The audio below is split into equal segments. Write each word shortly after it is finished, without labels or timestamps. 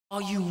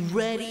Are you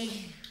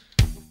ready?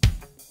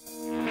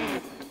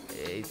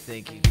 Hey,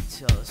 think you could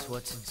tell us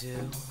what to do?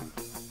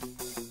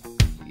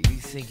 You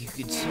think you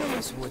could tell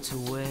us what to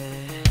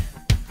wear?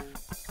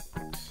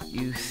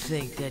 You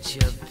think that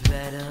you're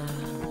better?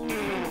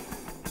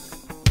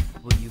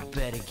 Well, you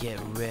better get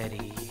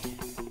ready.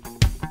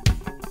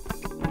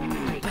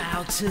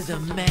 Bow to the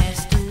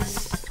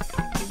masters.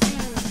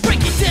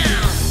 Break it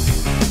down!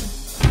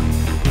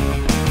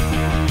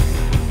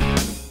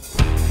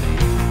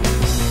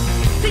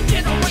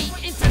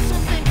 Degenerate into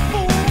something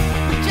fool.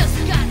 We just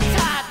got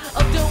tired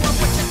of doing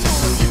what you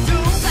told us to do.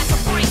 That's a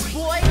break,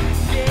 boy.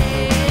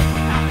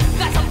 Yeah,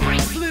 that's a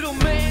break, little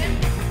man.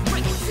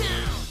 Break it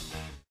down.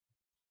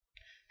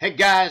 Hey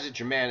guys, it's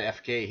your man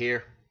FK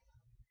here,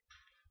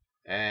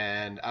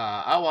 and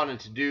I wanted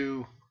to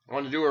do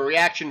a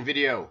reaction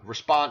video,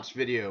 response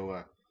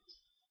video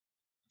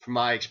from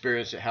my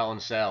experience at Hell in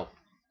a Cell.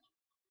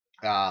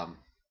 I'm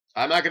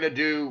not gonna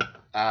do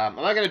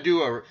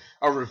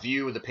a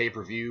review of the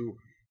pay-per-view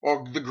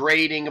or the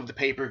grading of the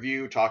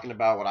pay-per-view, talking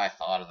about what I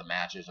thought of the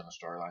matches and the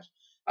storylines.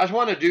 I just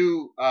want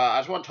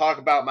to talk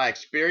about my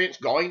experience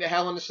going to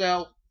Hell in a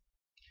Cell.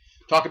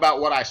 Talk about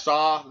what I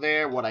saw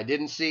there, what I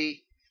didn't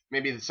see,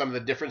 maybe some of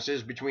the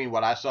differences between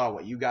what I saw,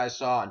 what you guys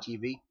saw on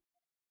TV.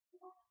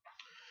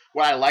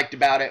 What I liked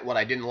about it, what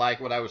I didn't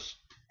like, what I was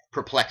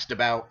perplexed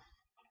about.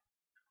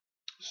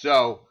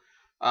 So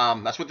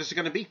that's what this is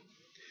going to be.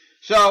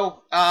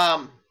 So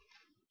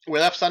we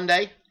left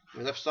Sunday.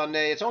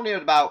 It's only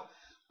about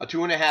a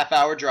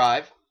 2.5-hour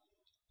drive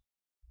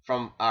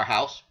from our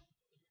house,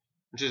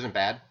 which isn't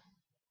bad.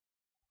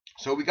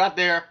 So we got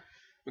there.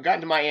 We got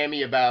into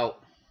Miami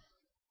about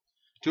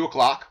 2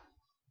 o'clock.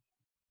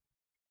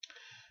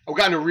 We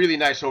got in a really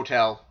nice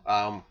hotel.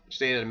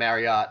 Stayed at a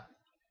Marriott.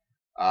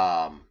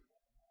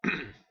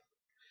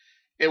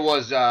 It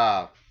was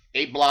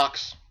 8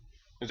 blocks.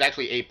 It was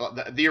actually 8.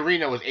 The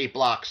arena was 8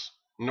 blocks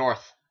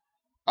north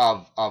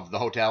of the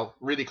hotel.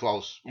 Really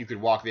close. You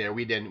could walk there.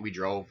 We didn't. We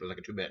drove. It was like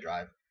a 2-minute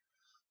drive.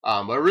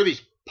 But a really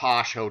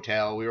posh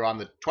hotel. We were on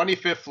the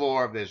 25th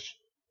floor of this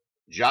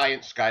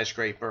giant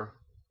skyscraper,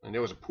 and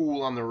there was a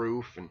pool on the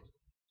roof, and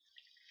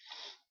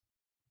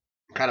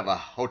kind of a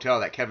hotel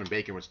that Kevin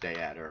Bacon would stay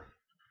at, or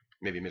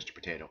maybe Mr.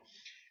 Potato.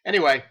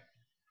 Anyway,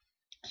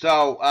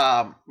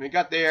 so we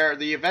got there.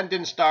 The event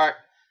didn't start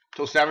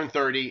till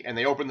 7:30, and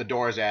they opened the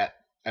doors at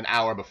an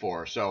hour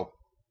before. So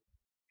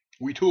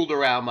we tooled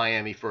around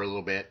Miami for a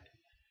little bit,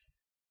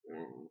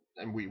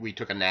 and we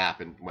took a nap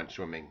and went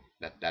swimming.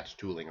 That's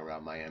tooling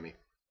around Miami.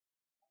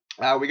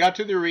 We got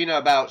to the arena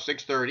about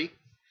 6:30.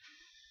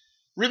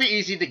 Really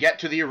easy to get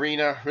to the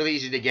arena. Really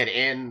easy to get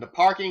in. The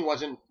parking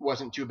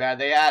wasn't too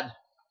bad.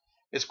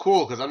 It's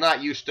cool because I'm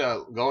not used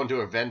to going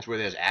to events where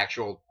there's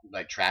actual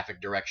like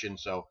traffic direction.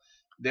 So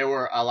there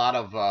were a lot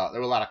of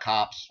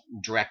cops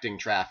directing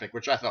traffic,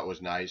 which I thought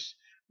was nice.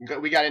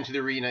 We got into the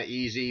arena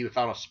easy. We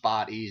found a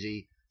spot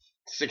easy.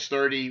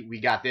 6:30, we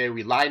got there.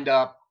 We lined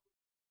up.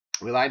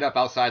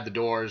 Outside the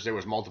doors. There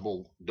was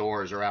multiple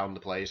doors around the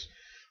place.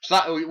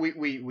 So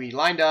we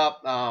lined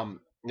up.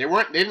 They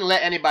didn't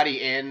let anybody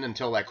in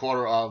until like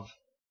quarter of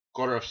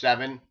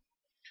 7.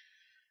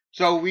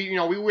 So we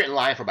went in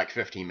line for like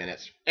 15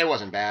 minutes. It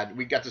wasn't bad.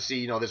 We got to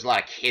see, there's a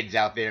lot of kids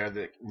out there.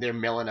 They're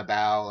milling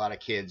about. A lot of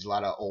kids, a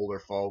lot of older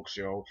folks.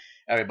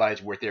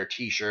 Everybody's with their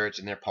T-shirts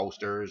and their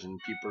posters, and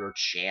people are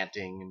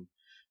chanting and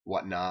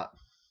whatnot.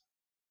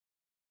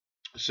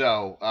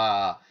 So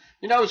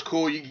it was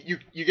cool. You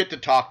get to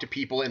talk to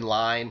people in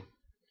line.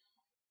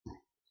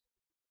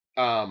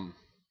 Talk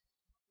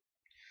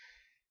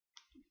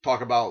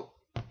about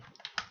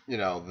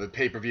the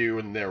pay-per-view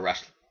and their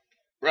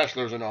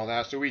wrestlers and all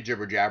that. So we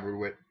jibber-jabbered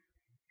with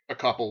a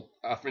couple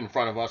in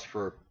front of us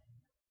for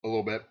a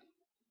little bit.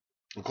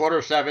 A quarter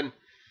of 7,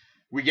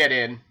 we get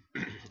in,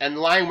 and the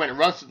line went,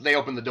 once they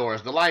opened the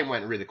doors, the line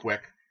went really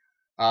quick.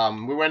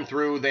 We went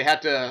through. They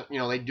had to,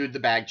 they did the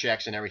bag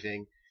checks and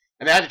everything,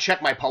 and they had to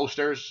check my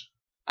posters.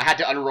 I had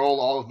to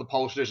unroll all of the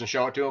posters and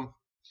show it to them.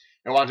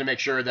 I wanted to make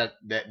sure that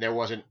there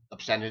wasn't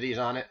obscenities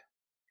on it.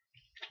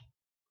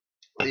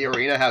 The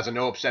arena has a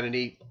no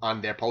obscenity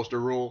on their poster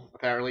rule,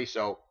 apparently,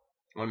 so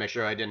I want to make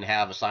sure I didn't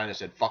have a sign that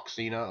said "fuck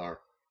Cena"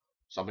 or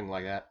something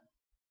like that.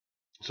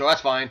 So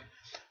that's fine.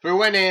 So we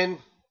went in,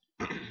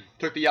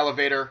 took the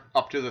elevator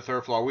up to the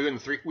 3rd floor. We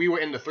were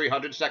in the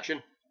 300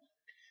 section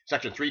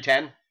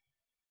 310.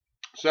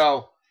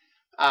 So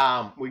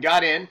we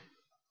got in,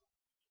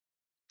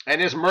 and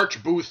there's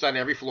merch booths on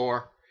every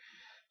floor,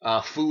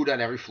 food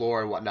on every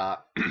floor and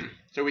whatnot.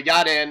 So we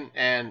got in,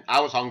 and I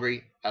was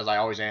hungry, as I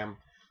always am.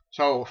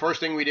 So first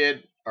thing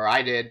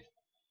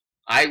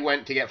I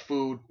went to get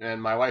food,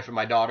 and my wife and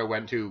my daughter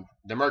went to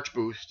the merch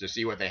booth to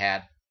see what they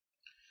had.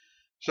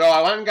 So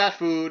I went and got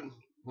food.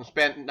 I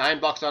spent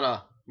 $9 on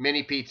a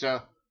mini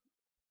pizza,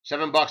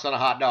 $7 on a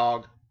hot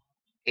dog,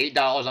 $8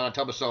 on a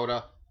tub of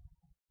soda,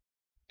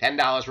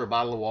 $10 for a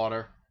bottle of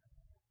water.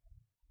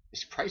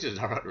 These prices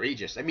are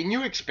outrageous. I mean,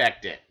 you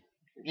expect it.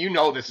 You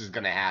know this is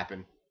going to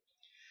happen.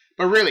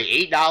 But really,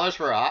 $8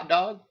 for a hot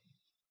dog?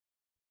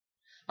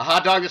 A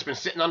hot dog that's been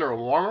sitting under a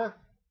warmer?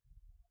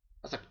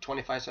 That's like a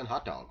 25-cent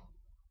hot dog.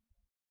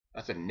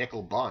 That's a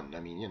nickel bun.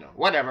 I mean, you know,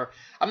 whatever.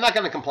 I'm not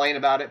going to complain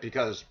about it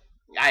because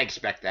I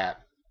expect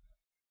that.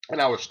 And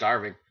I was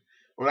starving.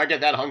 When I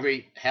get that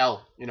hungry,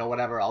 hell, you know,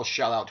 whatever, I'll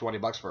shell out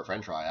 $20 for a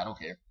french fry. I don't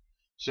care.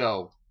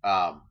 So,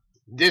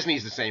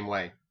 Disney's the same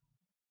way.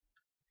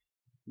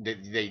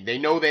 They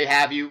know they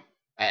have you.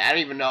 I don't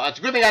even know. It's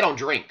a good thing I don't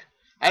drink.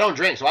 I don't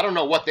drink, so I don't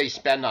know what they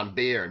spend on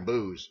beer and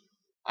booze.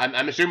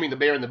 I'm assuming the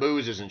beer and the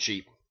booze isn't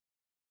cheap.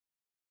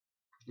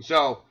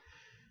 So,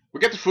 we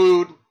get the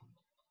food.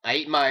 I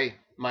eat my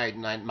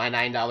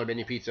 $9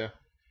 mini pizza.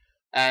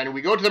 And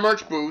we go to the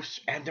merch booth.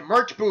 And the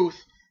merch booth,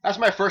 that's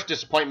my first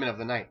disappointment of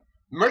the night.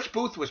 The merch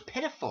booth was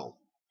pitiful.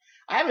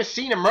 I haven't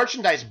seen a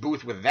merchandise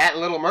booth with that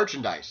little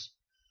merchandise.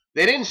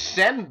 They didn't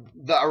send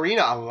the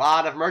arena a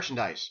lot of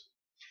merchandise.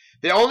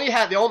 They only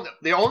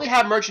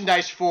have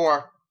merchandise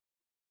for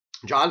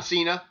John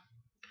Cena,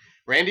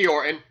 Randy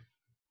Orton,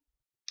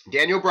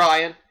 Daniel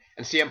Bryan,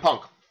 and CM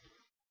Punk.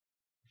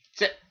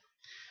 That's it.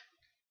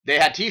 They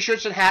had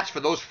T-shirts and hats for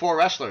those 4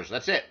 wrestlers.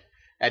 That's it.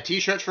 They had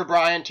T-shirts for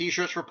Bryan,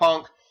 T-shirts for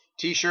Punk,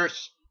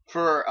 T-shirts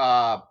for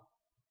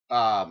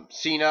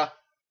Cena,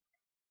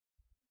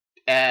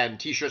 and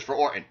T-shirts for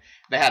Orton.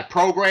 They had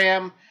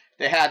Program.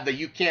 They had the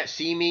You Can't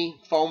See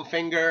Me foam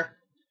finger.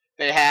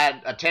 They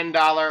had a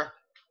 $10.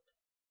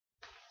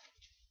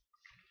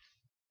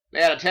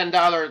 They had a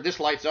 $10. This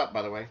lights up,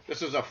 by the way.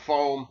 This is a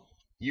foam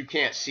You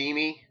Can't See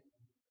Me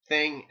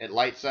thing. It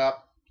lights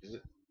up. Is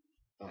it?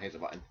 Oh, here's a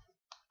button.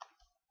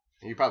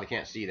 You probably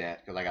can't see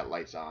that because I got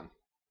lights on.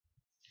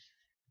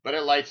 But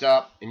it lights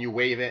up and you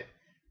wave it.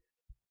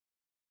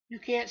 You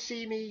can't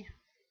see me.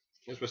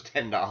 This was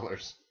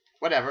 $10.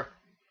 Whatever.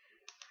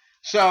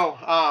 So,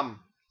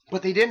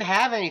 but they didn't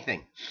have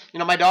anything. You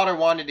know, my daughter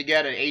wanted to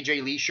get an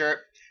AJ Lee shirt.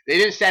 They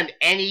didn't send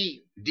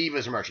any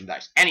Divas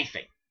merchandise.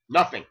 Anything.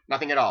 Nothing.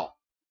 Nothing at all.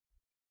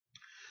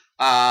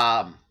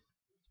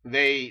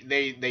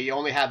 They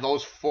only had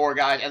those 4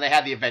 guys, and they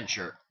had the event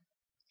shirt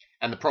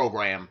and the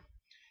Program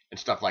and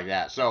stuff like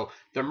that. So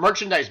the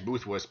merchandise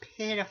booth was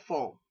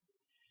pitiful.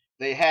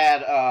 They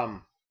had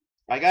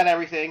I got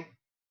everything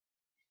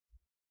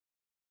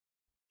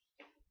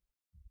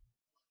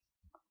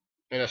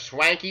in a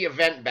swanky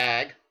event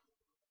bag,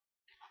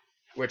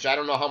 which I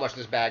don't know how much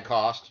this bag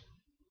cost,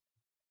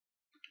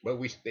 but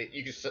we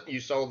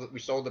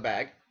sold the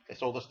bag. They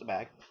sold us the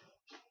bag.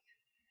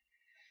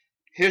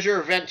 Here's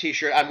your event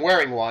T-shirt. I'm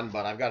wearing one,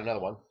 but I've got another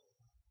one.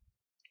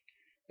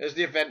 There's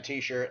the event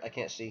T-shirt. I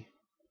can't see.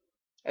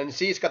 And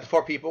see, it's got the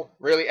 4 people.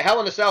 Really,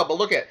 Hell in a Cell. But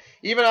look at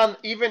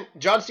even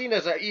John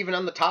Cena's even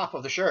on the top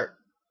of the shirt.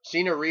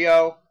 Cena,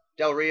 Rio,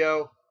 Del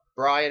Rio,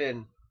 Bryan,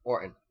 and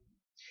Orton.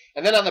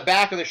 And then on the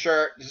back of the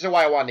shirt, this is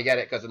why I wanted to get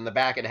it, because in the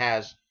back it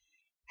has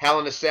Hell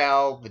in a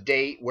Cell, the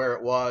date, where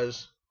it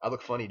was. I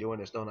look funny doing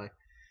this, don't I?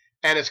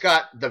 And it's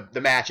got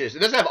the matches. It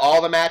doesn't have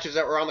all the matches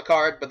that were on the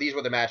card, but these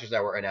were the matches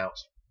that were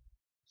announced.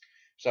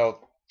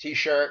 So,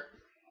 T-shirt.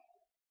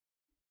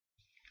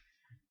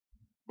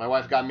 My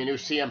wife got me a new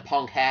CM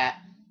Punk hat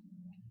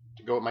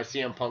to go with my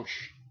CM Punk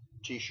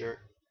T-shirt.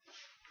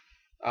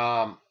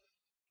 Then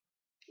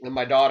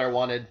my daughter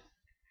wanted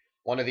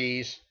one of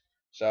these,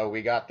 so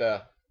we got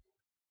the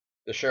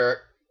shirt,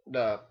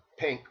 the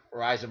pink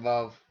Rise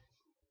Above.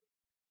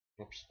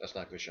 Oops, that's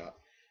not a good shot.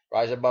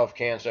 Rise Above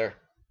Cancer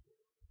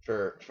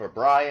for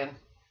Bryan.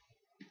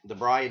 The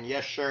Bryan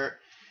Yes shirt.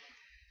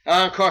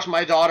 Of course,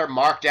 my daughter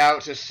marked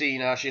out to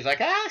Cena. She's like,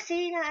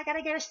 Cena, I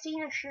gotta get a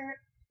Cena shirt.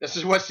 This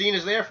is what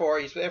Cena's there for.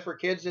 He's there for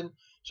kids, and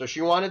so she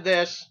wanted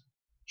this.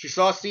 She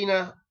saw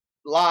Cena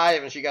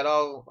live, and she got,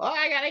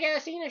 I gotta get a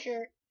Cena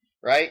shirt,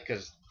 right?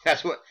 Because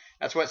that's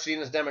what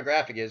Cena's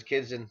demographic is: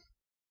 kids and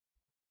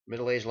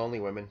middle-aged lonely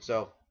women.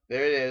 So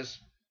there it is.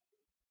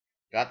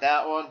 Got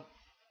that one.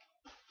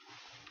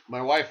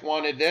 My wife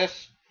wanted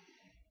this,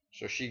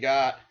 so she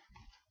got.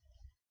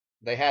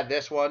 They had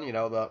this one, you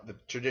know, the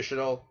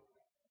traditional.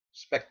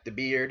 Spec the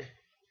beard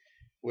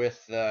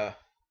with the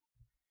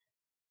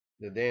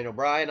Daniel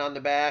Bryan on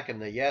the back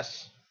and the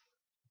yes.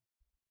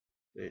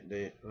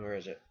 Where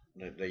is it?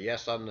 The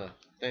yes on the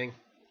thing.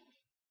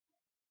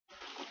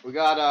 We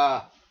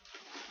got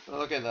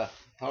look at the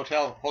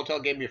hotel. Hotel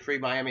gave me a free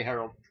Miami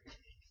Herald.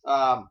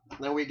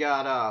 Then we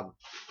got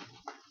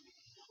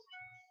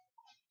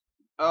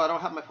I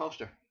don't have my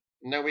poster.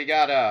 And then we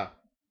got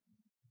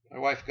my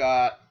wife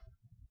got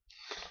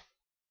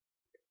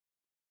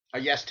a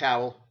yes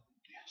towel.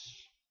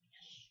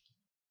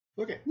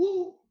 Look at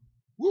woo,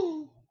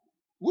 woo,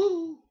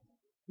 woo,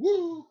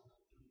 woo.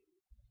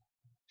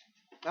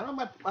 I don't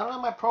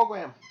have my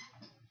program.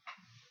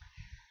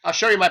 I'll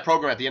show you my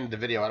program at the end of the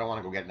video. I don't want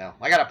to go get it now.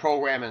 I got a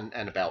program and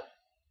a belt.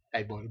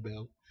 I bought a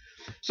belt.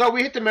 So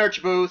we hit the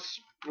merch booth.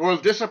 We were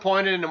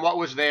disappointed in what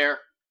was there,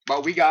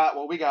 but we got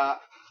what we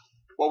got,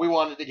 what we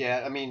wanted to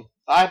get. I mean,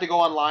 I had to go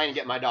online and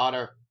get my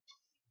daughter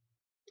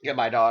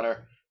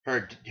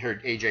her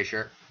AJ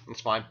shirt. It's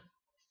fine.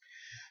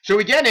 So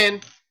we get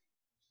in.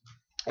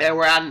 And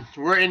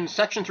we're in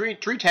section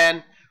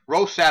 310,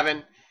 row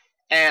 7,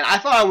 and I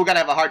thought we were gonna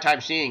have a hard time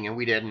seeing, and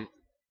we didn't.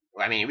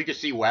 I mean, we could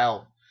see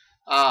well.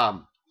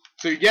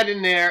 So you get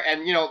in there,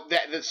 and you know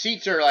the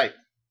seats are like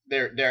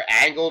they're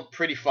angled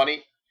pretty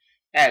funny,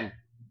 and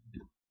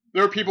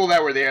there were people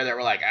that were there that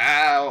were like,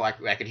 oh,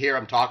 I could hear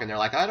them talking. They're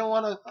like, I don't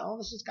want to. Oh,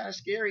 this is kind of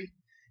scary.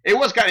 It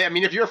was kind of. I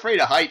mean, if you're afraid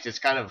of heights, it's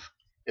kind of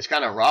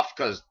rough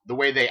because the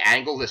way they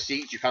angle the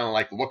seats, you're kind of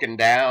like looking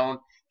down.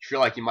 You feel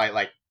like you might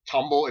like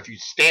tumble. If you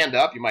stand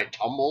up, you might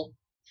tumble.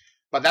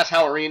 But that's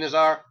how arenas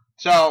are.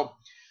 So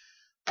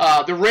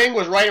the ring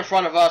was right in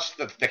front of us.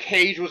 The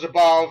cage was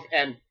above,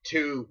 and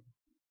to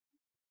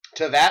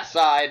that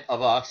side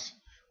of us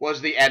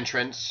was the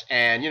entrance.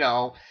 And, you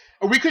know,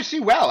 we could see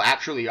well,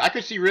 actually. I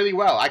could see really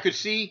well. I could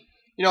see,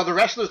 you know, the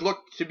wrestlers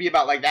looked to be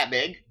about like that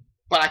big,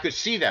 but I could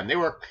see them. They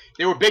were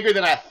bigger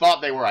than I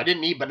thought they were. I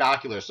didn't need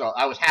binoculars, so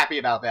I was happy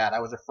about that. I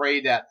was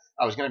afraid that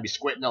I was going to be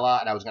squinting a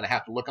lot and I was going to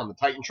have to look on the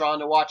Titantron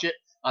to watch it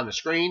on the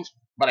screens,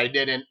 but I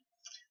didn't.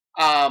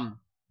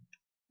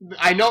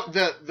 I know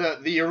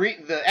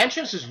the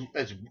entrance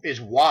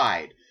is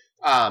wide.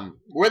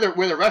 Where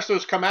the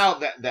wrestlers come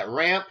out, that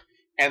ramp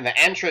and the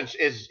entrance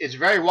is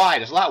very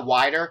wide. It's a lot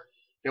wider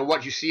than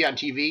what you see on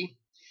TV.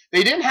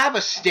 They didn't have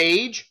a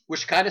stage,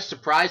 which kind of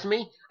surprised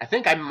me. I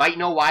think I might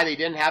know why they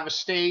didn't have a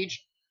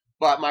stage,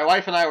 but my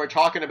wife and I were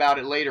talking about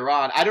it later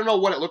on. I don't know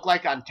what it looked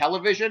like on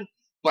television,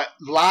 but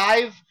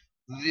live,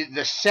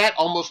 the set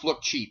almost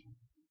looked cheap.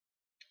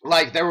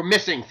 Like they were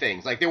missing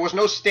things. Like there was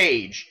no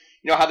stage.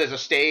 You know how there's a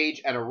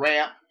stage and a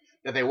ramp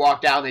that they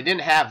walk down? They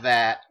didn't have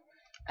that.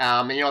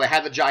 And, you know, they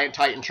had the giant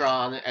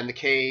Titantron and the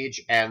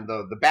cage and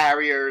the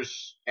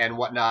barriers and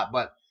whatnot.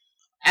 But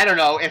I don't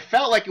know. It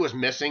felt like it was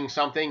missing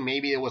something.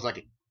 Maybe it was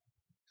like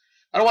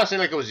I don't want to say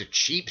like it was a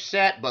cheap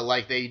set, but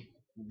like they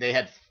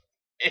had,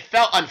 it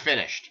felt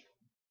unfinished.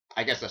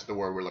 I guess that's the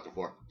word we're looking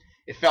for.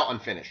 It felt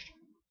unfinished.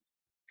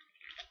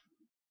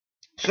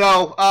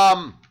 So,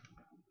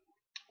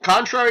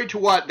 contrary to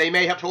what they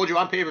may have told you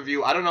on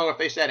pay-per-view, I don't know if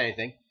they said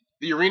anything.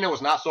 The arena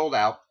was not sold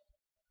out.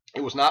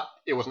 It was not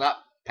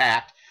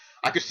packed.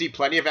 I could see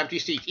plenty of empty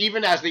seats,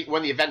 even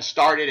when the event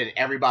started and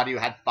everybody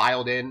had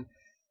filed in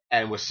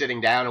and was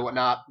sitting down and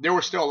whatnot. There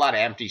were still a lot of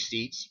empty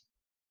seats,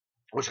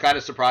 which kind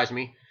of surprised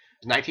me.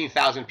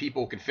 19,000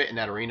 people could fit in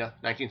that arena,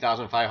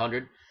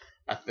 19,500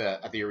 at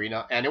the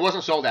arena, and it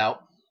wasn't sold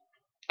out.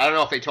 I don't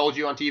know if they told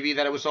you on TV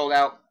that it was sold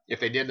out. If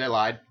they did, they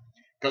lied,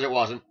 because it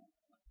wasn't.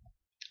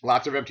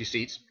 Lots of empty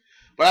seats,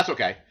 but that's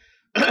okay.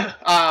 You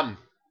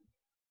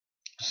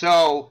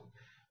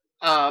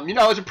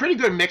know, it was a pretty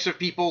good mix of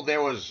people.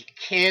 There was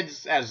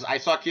kids, I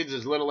saw kids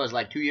as little as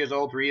like 2 years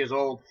old, 3 years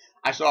old.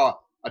 I saw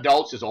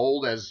adults as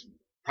old as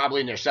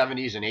probably in their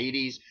 70s and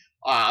 80s.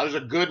 It was a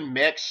good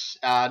mix.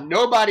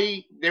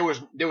 There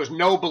was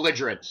no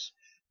belligerence.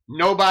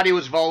 Nobody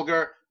was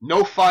vulgar.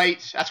 No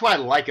fights. That's what I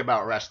like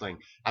about wrestling.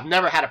 I've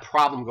never had a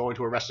problem going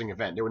to a wrestling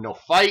event. There were no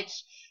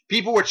fights.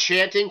 People were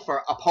chanting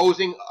for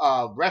opposing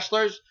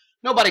wrestlers.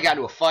 Nobody got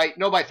into a fight.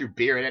 Nobody threw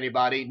beer at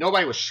anybody.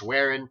 Nobody was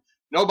swearing.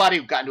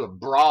 Nobody got into a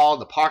brawl in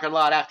the parking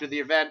lot after the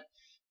event.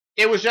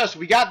 It was just,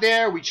 we got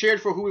there, we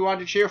cheered for who we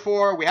wanted to cheer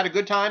for, we had a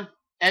good time,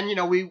 and, you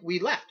know, we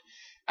left.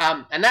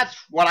 And that's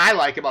what I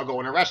like about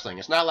going to wrestling.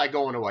 It's not like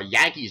going to a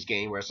Yankees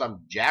game where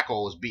some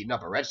jackhole is beating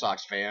up a Red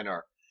Sox fan,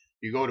 or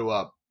you go to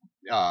a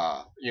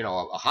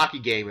hockey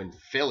game in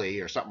Philly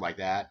or something like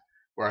that,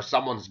 where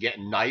someone's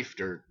getting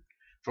knifed or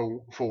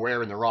for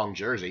wearing the wrong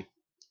jersey.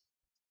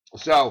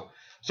 So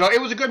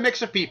it was a good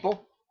mix of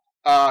people.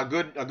 A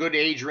good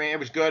age range. It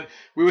was good.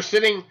 We were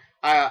sitting.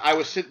 I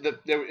was sitting.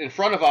 In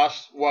front of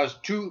us was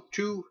two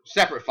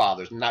separate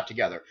fathers, not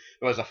together.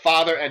 There was a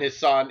father and his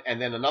son,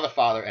 and then another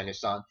father and his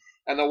son.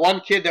 And the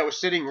one kid that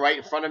was sitting right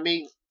in front of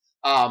me,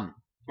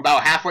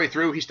 about halfway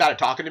through, he started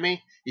talking to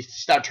me. He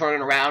started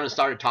turning around and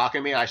started talking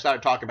to me, and I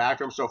started talking back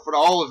to him. So for the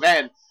whole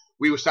event,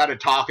 we started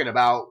talking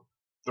about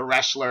the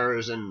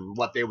wrestlers and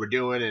what they were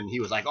doing, and he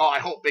was like, "Oh, I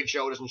hope Big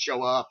Show doesn't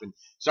show up." And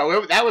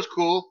so that was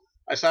cool.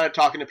 I started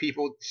talking to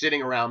people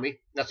sitting around me.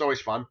 That's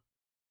always fun.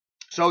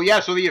 So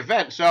yeah, so the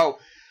event. So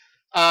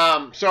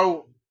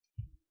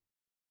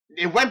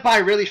it went by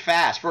really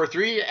fast. For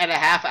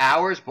 3.5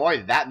 hours,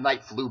 boy, that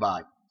night flew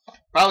by.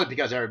 Probably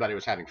because everybody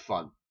was having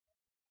fun.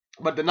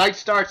 But the night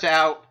starts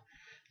out.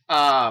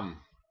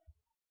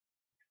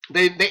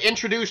 They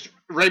introduced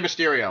Rey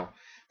Mysterio.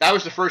 That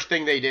was the first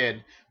thing they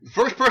did. The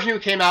first person who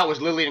came out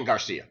was Lillian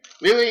Garcia.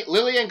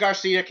 Lillian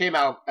Garcia came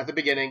out at the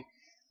beginning.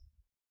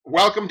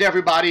 Welcomed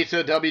everybody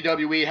to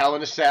WWE Hell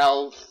in a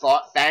Cell.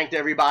 Thanked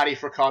everybody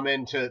for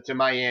coming to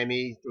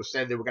Miami.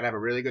 Said they were going to have a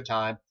really good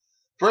time.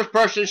 First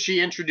person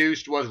she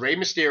introduced was Rey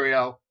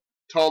Mysterio.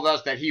 Told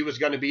us that he was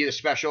going to be the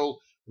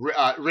special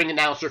ring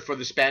announcer for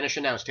the Spanish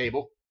announce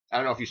table. I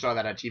don't know if you saw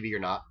that on TV or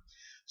not.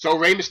 So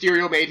Rey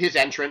Mysterio made his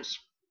entrance.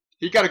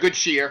 He got a good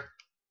cheer.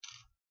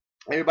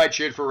 Everybody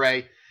cheered for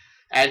Rey.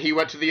 And he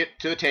went to the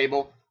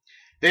table.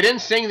 They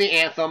didn't sing the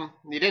anthem.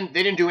 They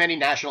didn't do any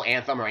national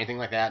anthem or anything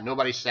like that.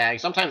 Nobody sang.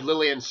 Sometimes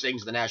Lillian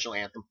sings the national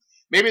anthem.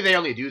 Maybe they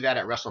only do that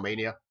at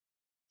WrestleMania.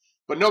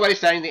 But nobody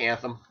sang the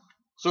anthem.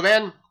 So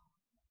then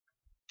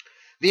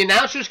the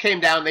announcers came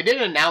down. They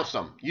didn't announce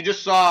them. You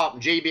just saw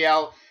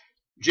JBL.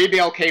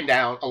 JBL came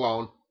down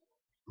alone.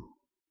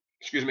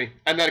 Excuse me.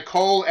 And then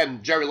Cole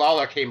and Jerry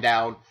Lawler came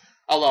down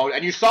alone,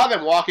 and you saw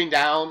them walking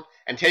down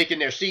and taking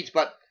their seats,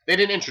 but they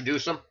didn't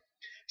introduce them.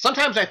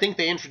 Sometimes I think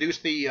they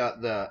introduced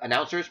the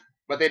announcers,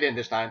 but they didn't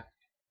this time.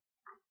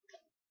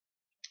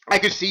 I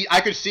could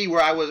see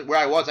where I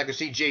was. I could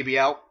see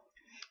JBL.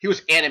 He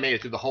was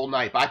animated through the whole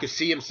night, but I could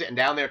see him sitting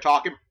down there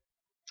talking.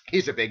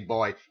 He's a big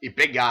boy, he's a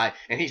big guy,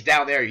 and he's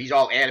down there. He's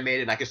all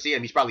animated, and I could see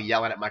him. He's probably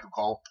yelling at Michael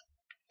Cole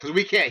because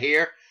we can't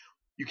hear.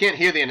 You can't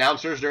hear the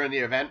announcers during the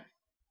event.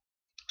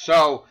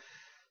 So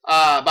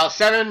about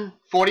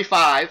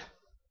 7:45,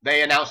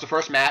 they announced the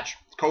first match: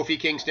 Kofi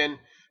Kingston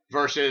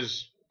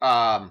versus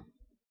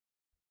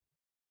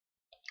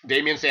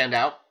Damien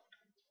Sandow.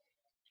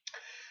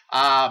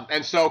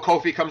 And so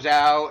Kofi comes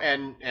out,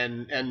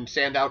 and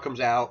Sandow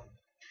comes out.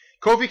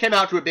 Kofi came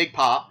out to a big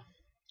pop.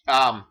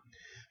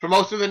 For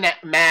most of the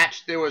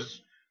match, there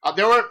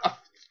were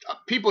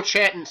people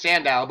chanting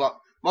Sandow, but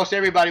most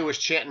everybody was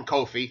chanting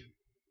Kofi.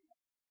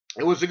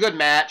 It was a good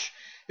match.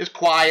 It's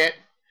quiet.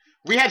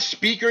 We had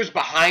speakers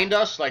behind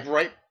us, like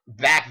right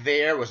back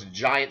there was a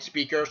giant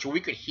speaker, so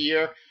we could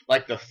hear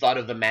like the thud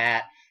of the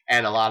mat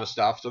and a lot of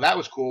stuff. So that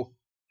was cool.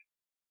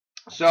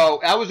 So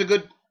that was a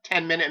good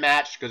 10-minute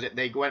match because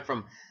they went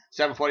from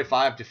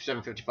 7:45 to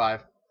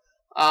 7:55.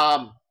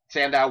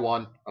 Sandow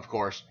won, of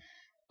course.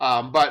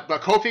 But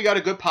Kofi got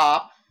a good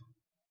pop.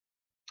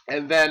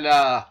 And then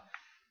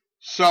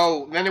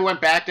so then they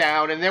went back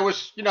down, and there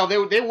was,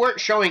 they weren't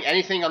showing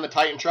anything on the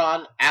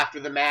Titantron after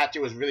the match.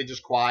 It was really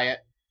just quiet.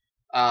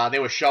 They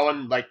were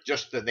showing like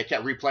they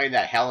kept replaying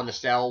that Hell in a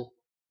Cell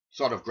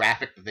sort of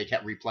graphic that they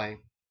kept replaying.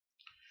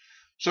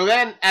 So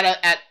then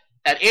at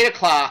 8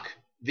 o'clock,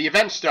 the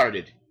event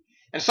started.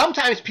 And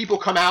sometimes people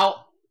come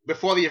out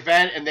before the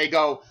event and they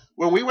go,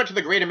 when we went to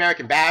the Great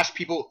American Bash,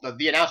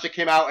 the announcer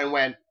came out and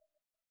went,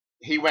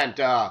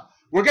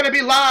 we're going to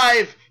be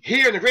live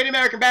here in the Great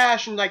American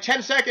Bash in like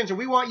 10 seconds, and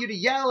we want you to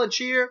yell and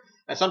cheer.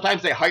 And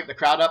sometimes they hype the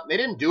crowd up. They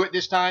didn't do it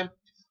this time.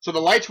 So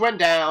the lights went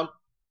down.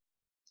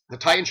 The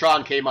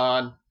Titantron came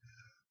on.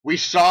 We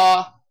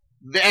saw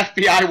the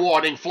FBI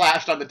warning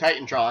flashed on the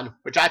Titantron,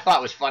 which I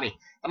thought was funny.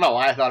 I don't know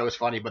why I thought it was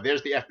funny, but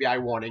there's the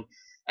FBI warning.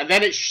 And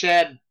then it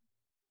showed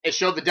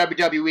the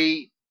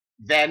WWE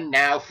then,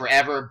 now,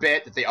 forever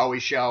bit that they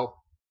always show.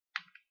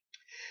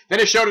 Then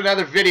it showed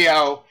another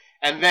video,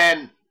 and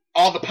then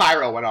all the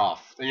pyro went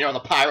off. And, the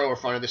pyro in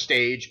front of the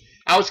stage.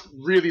 I was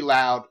really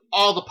loud.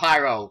 All the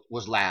pyro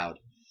was loud.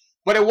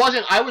 But it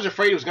wasn't, I was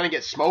afraid it was going to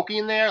get smoky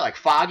in there, like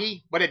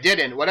foggy, but it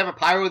didn't. Whatever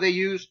pyro they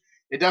use,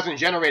 it doesn't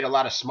generate a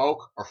lot of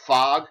smoke or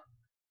fog.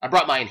 I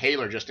brought my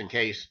inhaler just in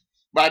case.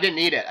 But I didn't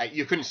need it.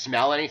 You couldn't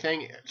smell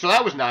anything. So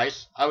that was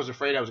nice. I was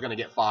afraid I was going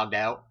to get fogged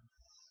out.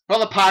 Well,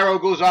 the pyro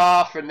goes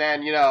off, and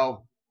then,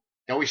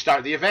 we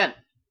start the event.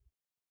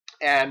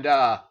 And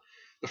the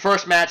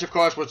first match, of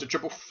course, was the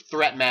triple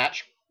threat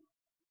match.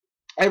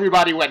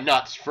 Everybody went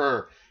nuts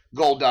for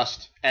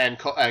Goldust and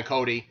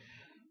Cody.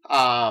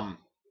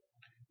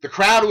 The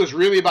crowd was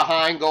really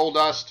behind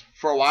Goldust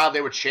for a while.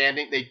 They were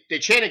chanting. They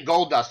chanted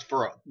Goldust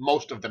for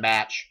most of the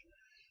match.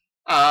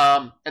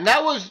 And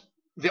that was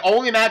the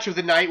only match of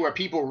the night where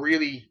people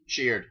really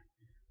cheered.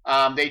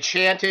 They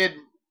chanted,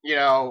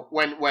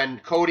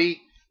 when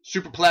Cody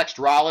superplexed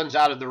Rollins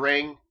out of the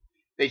ring,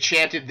 they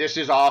chanted, "This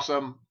is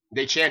awesome."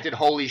 They chanted,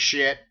 "Holy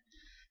shit."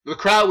 The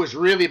crowd was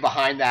really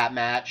behind that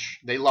match.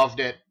 They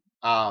loved it.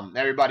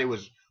 Everybody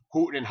was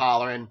hooting and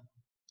hollering.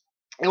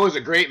 It was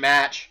a great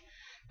match.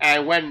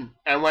 And when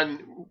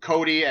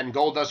Cody and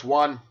Goldust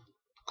won,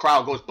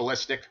 crowd goes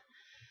ballistic.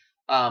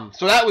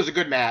 So that was a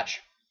good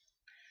match.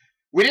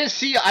 We didn't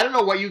see, I don't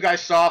know what you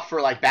guys saw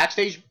for like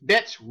backstage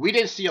bits. We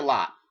didn't see a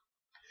lot.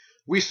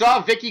 We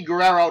saw Vicky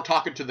Guerrero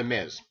talking to The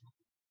Miz.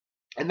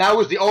 And that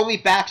was the only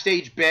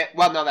backstage bit.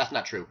 Well, no, that's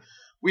not true.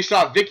 We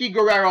saw Vicky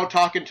Guerrero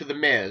talking to The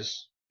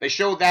Miz. They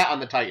showed that on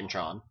the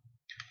Titantron.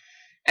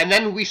 And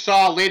then we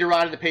saw later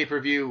on in the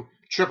pay-per-view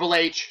Triple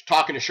H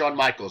talking to Shawn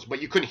Michaels.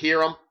 But you couldn't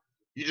hear him.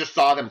 You just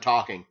saw them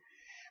talking.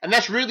 And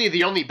that's really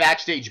the only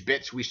backstage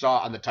bits we saw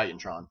on the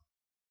Titantron.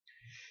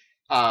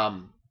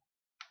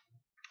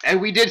 And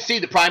we did see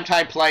the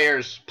Primetime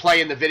Players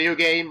play in the video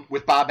game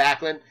with Bob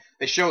Backlund.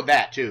 They showed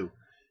that too.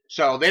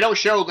 So they don't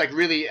show like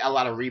really a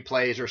lot of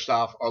replays or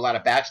stuff or a lot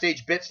of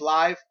backstage bits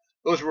live.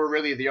 Those were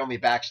really the only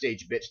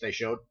backstage bits they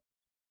showed.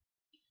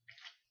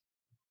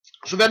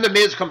 So then The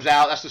Miz comes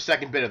out. That's the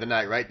second bit of the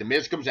night, right? The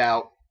Miz comes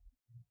out,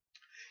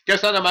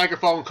 gets on the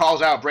microphone,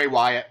 calls out Bray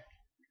Wyatt.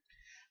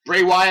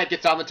 Bray Wyatt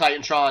gets on the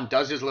Titantron,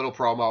 does his little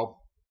promo.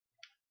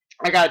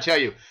 I gotta tell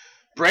you,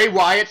 Bray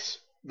Wyatt's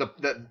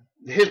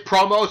his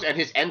promos and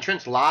his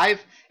entrance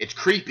live, it's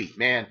creepy,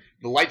 man.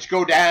 The lights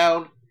go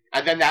down,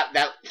 and then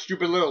that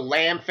stupid little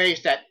lamb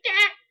face that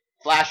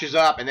flashes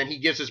up, and then he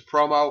gives his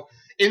promo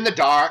in the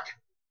dark,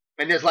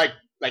 and there's like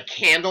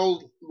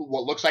candles,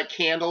 what looks like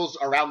candles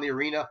around the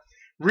arena.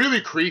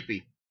 Really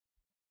creepy.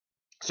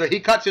 So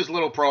he cuts his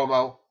little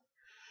promo,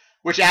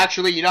 which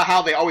actually, you know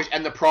how they always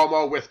end the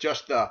promo with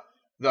just the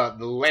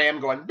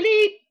lamb going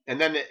bleep, and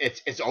then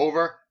it's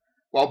over?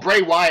 Well,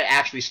 Bray Wyatt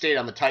actually stayed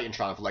on the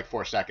Titantron for like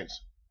 4 seconds.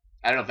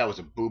 I don't know if that was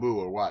a boo-boo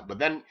or what. But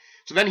then,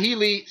 so then he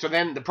leaves. So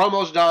then the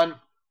promo's done.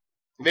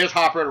 There's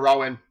Harper and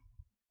Rowan.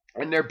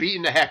 And they're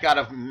beating the heck out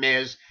of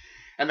Miz.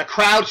 And the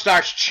crowd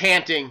starts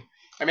chanting.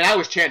 I mean, I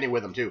was chanting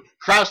with them, too.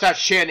 Crowd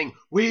starts chanting,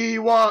 "We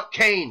want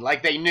Kane,"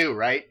 like they knew,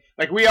 right?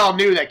 Like we all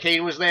knew that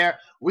Kane was there.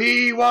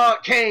 "We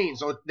want Kane."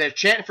 So they're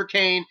chanting for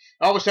Kane.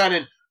 All of a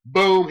sudden,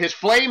 boom, his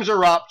flames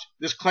erupt.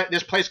 This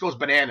place goes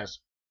bananas.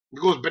 It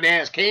goes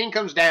bananas. Kane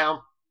comes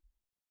down,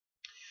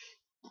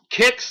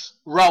 kicks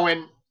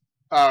Rowan.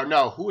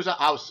 No, who was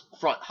out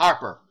front?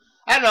 Harper.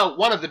 I don't know,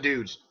 one of the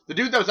dudes. The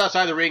dude that was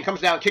outside the ring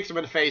comes down, kicks him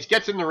in the face,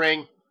 gets in the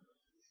ring.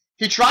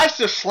 He tries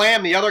to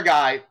slam the other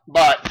guy,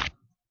 but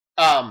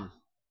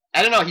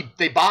I don't know.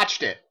 They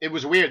botched it. It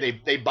was weird.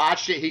 They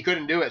botched it. He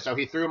couldn't do it, so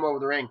he threw him over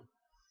the ring.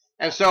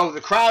 And so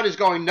the crowd is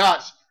going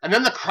nuts. And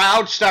then the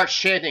crowd starts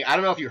chanting. I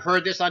don't know if you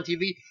heard this on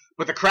TV,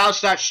 but the crowd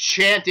starts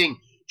chanting,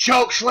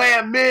 "Choke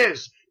slam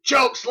Miz!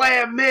 Choke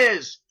slam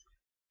Miz!"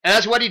 And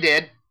that's what he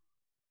did.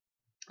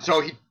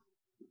 So he,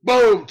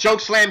 boom,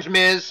 choke slams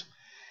Miz.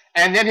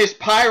 And then his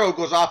pyro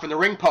goes off in the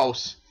ring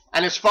post.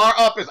 And as far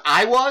up as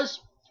I was,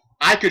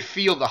 I could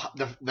feel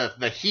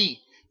the heat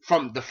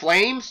from the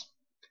flames.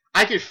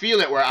 I could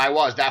feel it where I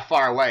was that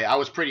far away. I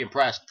was pretty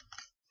impressed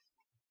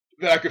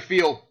that I could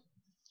feel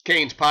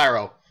Kane's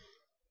pyro.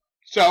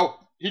 So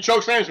he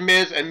chokeslams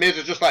Miz, and Miz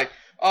is just like,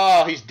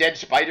 oh, he's dead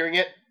spidering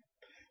it.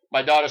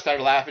 My daughter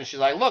started laughing.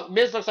 She's like, look,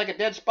 Miz looks like a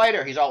dead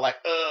spider. He's all like,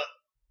 ugh.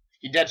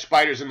 He dead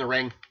spiders in the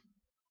ring.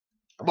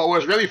 But what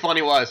was really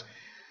funny was,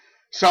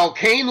 so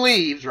Kane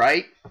leaves,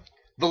 right?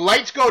 The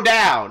lights go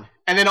down,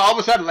 and then all of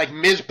a sudden, like,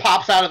 Miz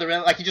pops out of the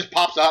ring. Like, he just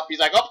pops up. He's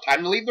like, oh,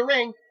 time to leave the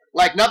ring.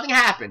 Like, nothing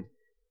happened.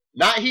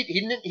 He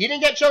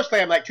didn't get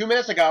chokeslammed like 2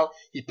 minutes ago.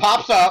 He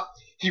pops up.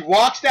 He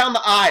walks down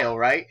the aisle,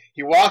 right?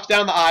 He walks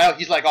down the aisle.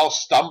 He's like all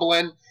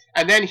stumbling.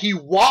 And then he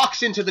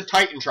walks into the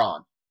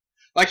Titantron.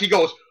 Like he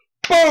goes,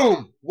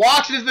 boom!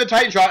 Walks into the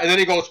Titantron. And then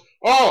he goes,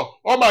 oh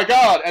my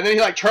God. And then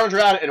he like turns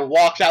around and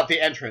walks out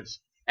the entrance.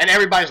 And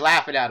everybody's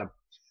laughing at him.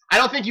 I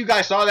don't think you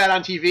guys saw that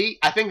on TV.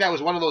 I think that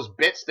was one of those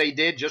bits they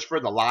did just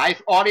for the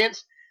live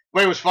audience.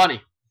 But it was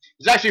funny.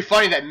 It's actually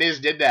funny that Miz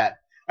did that.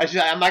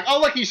 I'm like, oh,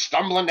 look, he's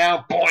stumbling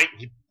down.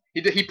 Boing!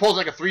 He pulls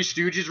like a Three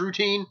Stooges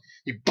routine.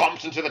 He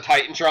bumps into the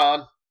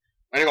Titantron,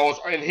 and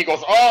he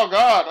goes, oh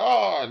God,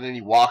 oh, and then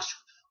he walks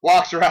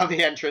around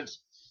the entrance.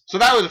 So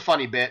that was a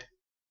funny bit.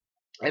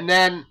 And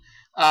then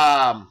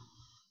I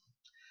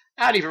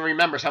don't even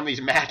remember some of these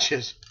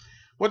matches.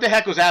 What the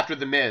heck was after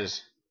the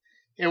Miz?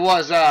 It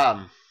was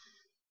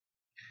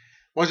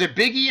it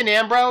Big E and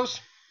Ambrose?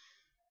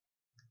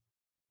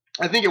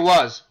 I think it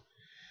was.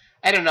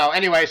 I don't know.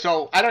 Anyway,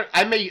 so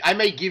I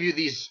may give you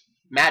these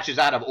matches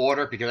out of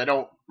order because I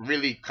don't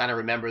really kind of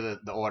remember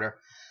the order.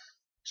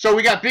 So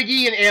we got Big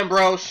E and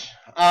Ambrose.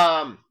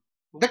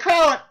 The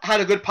crowd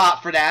had a good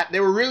pop for that. They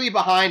were really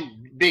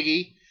behind Big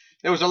E.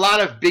 There was a lot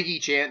of Big E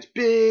chants.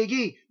 Big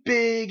E,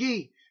 Big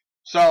E.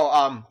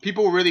 So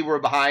people really were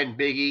behind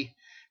Big E.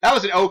 That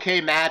was an okay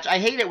match. I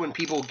hate it when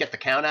people get the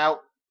count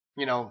out.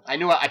 You know,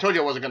 I told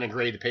you I wasn't going to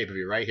grade the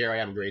pay-per-view. Right here I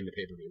am grading the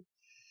pay-per-view.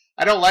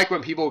 I don't like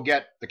when people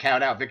get the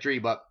count out victory,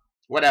 but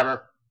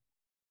whatever.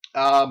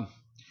 And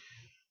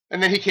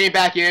then he came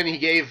back in. He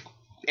gave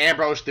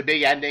Ambrose the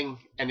big ending,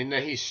 and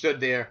then he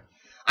stood there.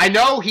 I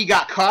know he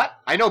got cut.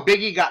 I know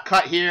Big E got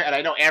cut here, and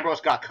I know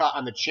Ambrose got cut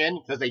on the chin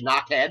because they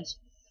knocked heads.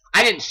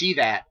 I didn't see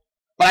that,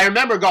 but I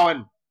remember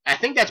going, I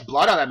think that's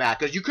blood on that mat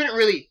because you couldn't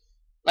really,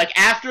 like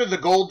after the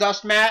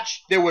Goldust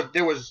match, there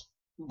was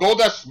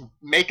Goldust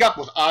makeup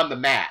was on the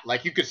mat,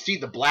 like you could see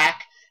the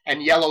black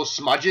and yellow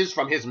smudges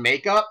from his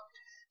makeup.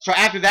 So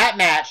after that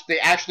match, they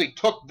actually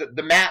took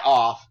the mat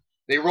off.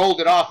 They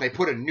rolled it off. They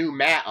put a new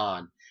mat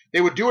on.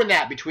 They were doing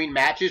that between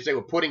matches. They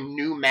were putting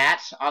new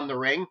mats on the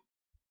ring.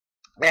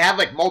 They had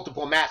like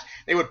multiple mats.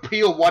 They would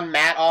peel one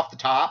mat off the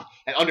top,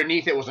 and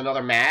underneath it was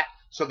another mat.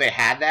 So they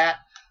had that.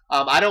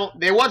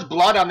 There was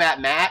blood on that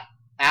mat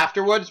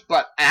afterwards,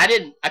 but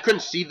I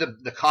couldn't see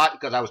the cut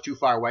because I was too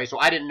far away. So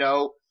I didn't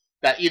know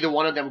that either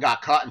one of them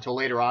got cut until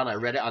later on. I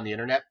read it on the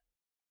internet.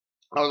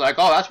 I was like,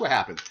 oh, that's what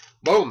happened.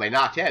 Boom, they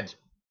knocked heads.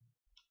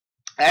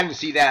 I didn't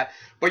see that.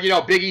 But, you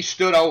know, Big E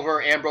stood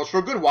over Ambrose for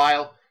a good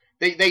while.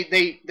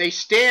 They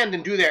stand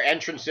and do their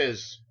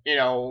entrances, you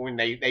know, when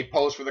they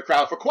pose for the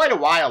crowd for quite a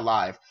while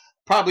live.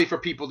 Probably for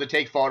people to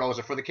take photos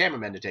or for the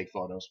cameramen to take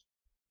photos.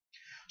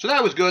 So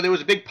that was good. There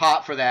was a big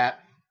pop for that.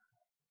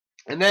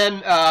 And then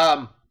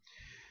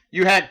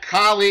you had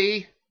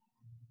Khali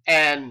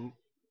and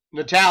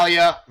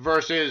Natalya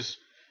versus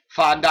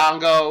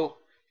Fandango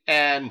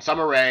and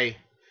Summer Rae.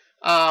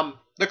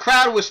 The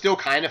crowd was still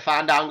kind of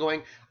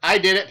fandangoing. I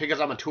did it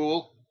because I'm a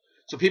tool.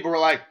 So people were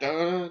like,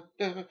 duh,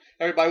 duh.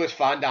 Everybody was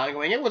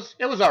fandangoing. It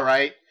was all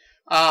right.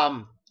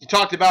 He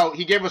talked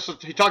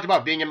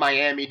about being in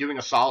Miami doing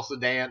a salsa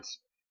dance.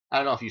 I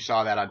don't know if you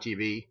saw that on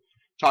TV.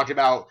 Talked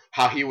about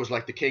how he was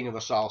like the king of the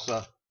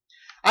salsa.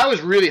 I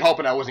was really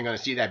hoping I wasn't going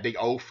to see that big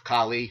oaf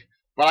Khali,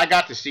 but I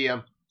got to see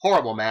him.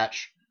 Horrible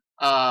match.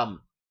 It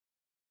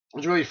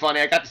was really funny.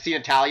 I got to see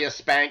Natalya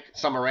spank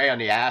Summer Rae on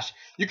the ass.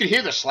 You could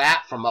hear the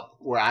slap from up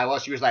where I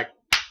was. She was like,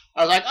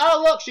 I was like,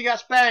 oh, look, she got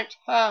spanked.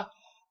 Huh.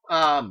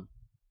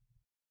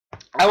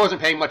 I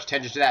wasn't paying much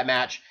attention to that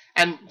match.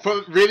 And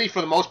for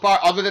the most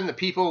part, other than the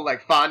people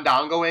like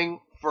fandangoing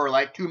for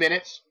like 2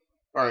 minutes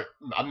or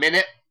a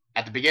minute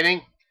at the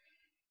beginning,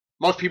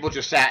 most people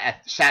just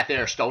sat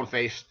there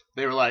stone-faced.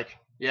 They were like,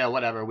 yeah,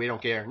 whatever, we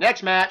don't care.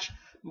 Next match,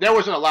 there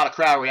wasn't a lot of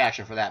crowd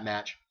reaction for that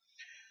match.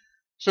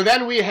 So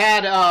then we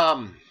had,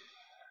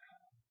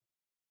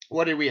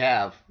 what did we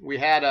have? We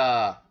had,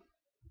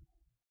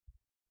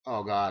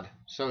 oh God.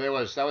 So that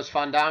was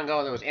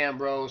Fandango, there was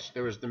Ambrose,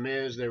 there was The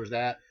Miz, there was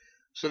that.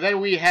 So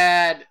then we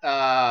had,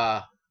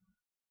 I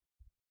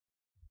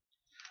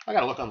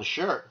gotta look on the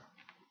shirt.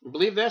 You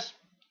believe this?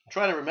 I'm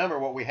trying to remember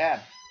what we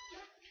had.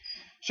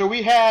 So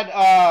we had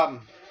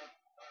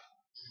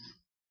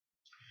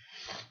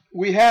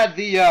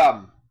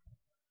the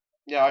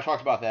yeah, I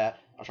talked about that.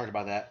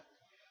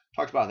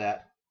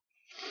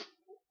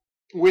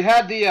 We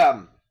had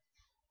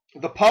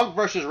the Punk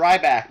versus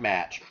Ryback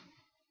match.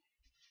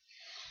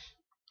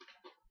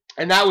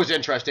 And that was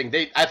interesting.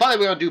 I thought they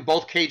were going to do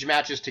both cage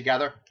matches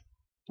together,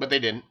 but they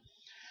didn't.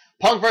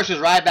 Punk versus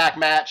Ryback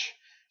match.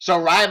 So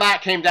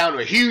Ryback came down to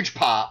a huge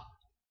pop.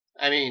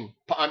 I mean,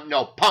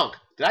 no, Punk.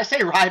 Did I say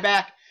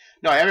Ryback?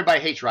 No,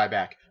 everybody hates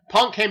Ryback.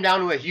 Punk came down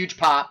to a huge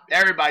pop.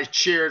 Everybody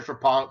cheered for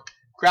Punk.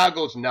 Crowd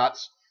goes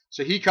nuts.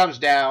 So he comes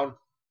down.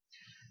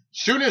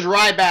 Soon as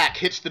Ryback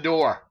hits the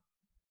door,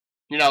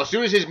 as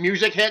soon as his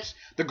music hits,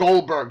 the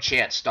Goldberg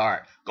chants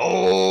start.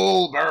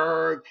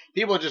 Goldberg.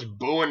 People are just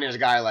booing this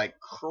guy like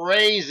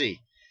crazy.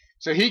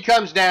 So he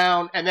comes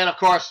down, and then, of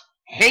course,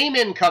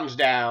 Heyman comes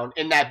down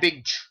in that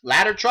big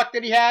ladder truck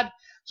that he had.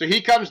 So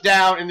he comes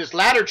down in this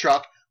ladder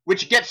truck,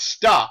 which gets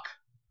stuck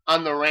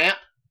on the ramp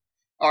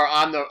or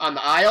on the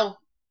aisle,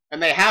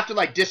 and they have to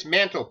like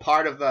dismantle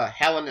part of the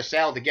Hell in a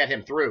Cell to get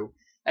him through,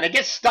 and it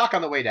gets stuck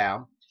on the way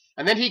down.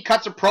 And then he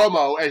cuts a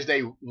promo as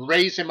they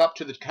raise him up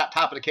to the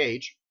top of the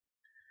cage.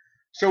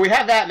 So we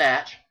had that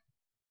match.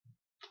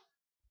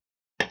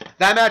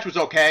 That match was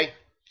okay.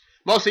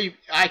 Mostly,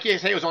 I can't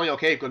say it was only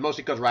okay,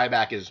 mostly because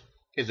Ryback is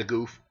a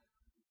goof.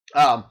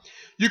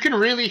 You can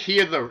really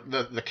hear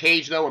the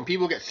cage, though. When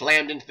people get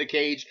slammed into the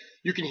cage,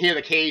 you can hear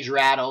the cage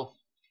rattle.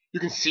 You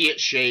can see it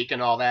shake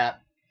and all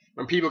that.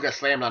 When people get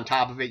slammed on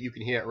top of it, you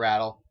can hear it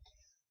rattle.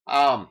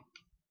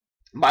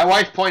 My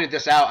wife pointed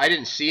this out. I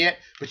didn't see it,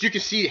 but you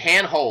can see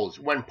handholds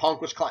when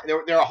Punk was climbing.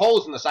 There are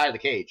holes in the side of the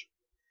cage,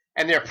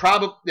 and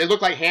they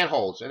look like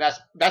handholds, and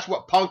that's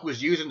what Punk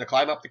was using to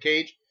climb up the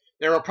cage.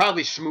 There were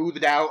probably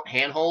smoothed out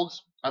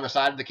handholds on the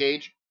side of the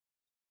cage.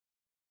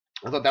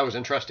 I thought that was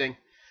interesting.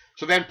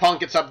 So then Punk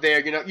gets up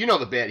there. You know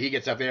the bit. He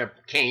gets up there.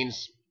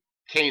 Canes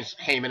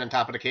Heyman on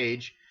top of the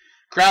cage.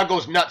 Crowd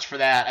goes nuts for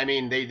that. I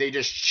mean, they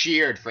just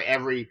cheered for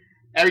every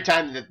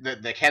time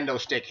the kendo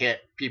stick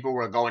hit. People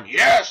were going,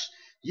 yes,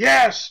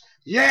 yes,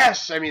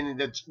 yes. I mean,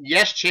 the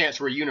yes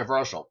chants were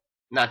universal,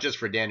 not just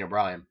for Daniel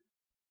Bryan.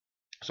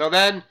 So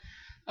then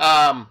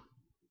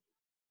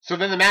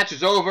the match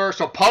is over.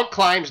 So Punk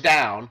climbs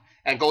down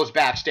and goes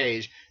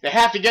backstage. They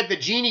have to get the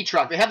genie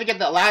truck. They have to get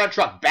the ladder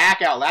truck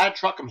back out. Ladder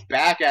truck comes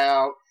back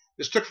out.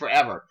 This took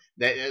forever.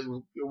 It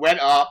went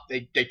up.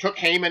 They took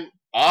Heyman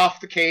off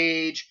the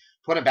cage,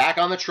 put him back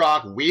on the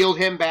truck, wheeled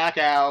him back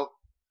out,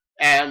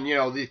 and,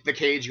 the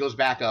cage goes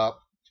back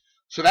up.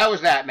 So that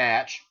was that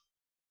match.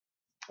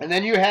 And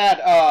then you had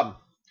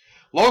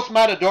Los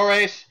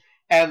Matadores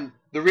and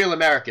the Real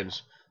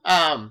Americans.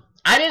 I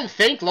didn't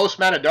think Los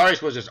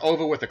Matadores was as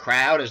over with the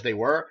crowd as they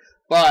were,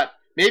 but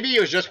maybe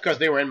it was just because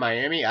they were in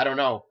Miami. I don't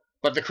know.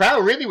 But the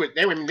crowd really was,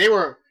 they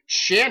were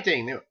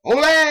chanting. They were,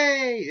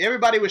 Ole!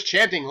 Everybody was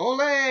chanting,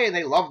 Ole! And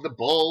they loved the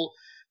bull.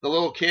 The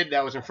little kid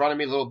that was in front of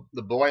me,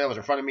 the boy that was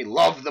in front of me,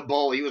 loved the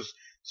bull. He was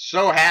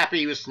so happy.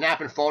 He was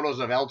snapping photos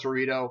of El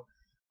Torito.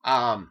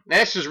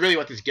 This is really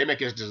what this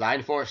gimmick is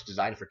designed for. It's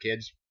designed for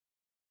kids.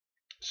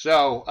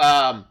 So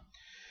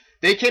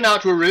they came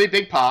out to a really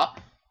big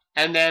pop.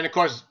 And then, of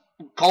course,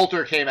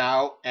 Coulter came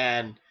out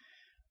and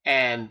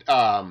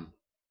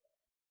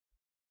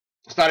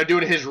started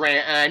doing his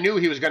rant. And I knew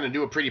he was going to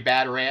do a pretty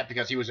bad rant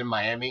because he was in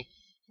Miami.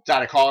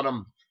 Started calling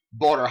them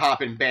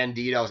border-hopping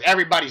banditos.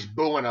 Everybody's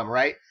booing him,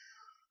 right?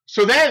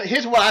 So then,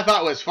 here's what I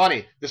thought was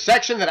funny. The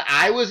section that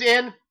I was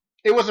in,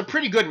 it was a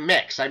pretty good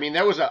mix. I mean,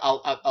 there was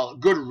a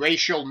good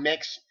racial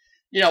mix,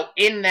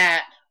 in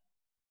that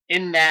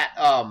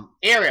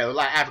area. A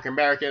lot of African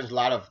Americans, a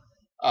lot of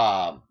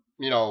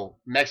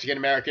Mexican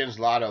Americans,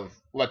 a lot of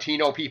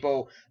Latino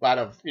people, a lot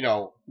of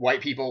white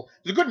people.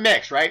 It's a good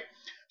mix, right?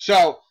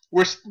 So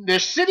they're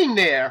sitting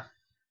there.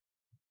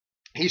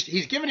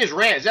 He's giving his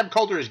rant. Zeb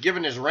Coulter is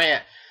giving his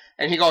rant.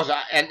 And he goes,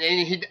 and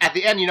he at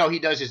the end, he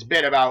does his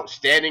bit about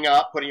standing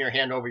up, putting your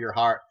hand over your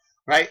heart,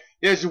 right?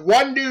 There's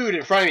one dude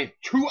in front of me,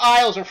 2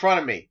 aisles in front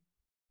of me.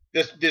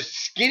 This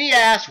skinny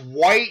ass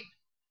white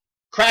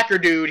cracker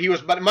dude. He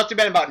must have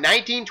been about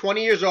 19,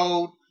 20 years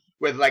old,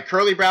 with like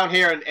curly brown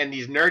hair and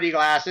these nerdy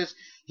glasses.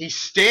 He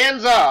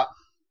stands up,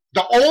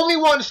 the only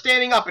one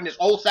standing up in this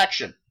whole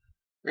section.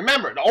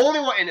 Remember, the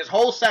only one in this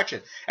whole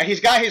section, and he's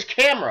got his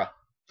camera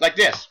like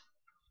this.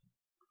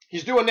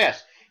 He's doing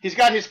this. he's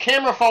got his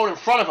camera phone in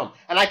front of him,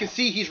 and I can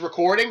see he's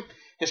recording.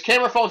 His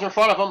camera phone's in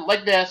front of him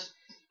like this,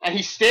 and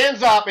he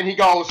stands up and he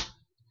goes,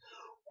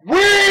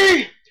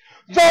 "We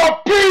the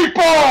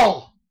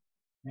people!"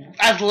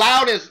 as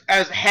loud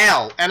as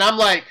hell. And I'm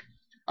like,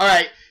 all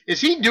right,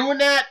 is he doing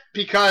that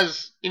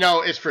because,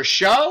 it's for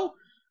show?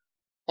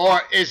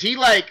 Or is he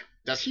like,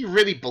 does he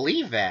really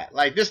believe that?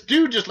 Like, this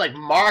dude just like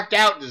marked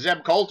out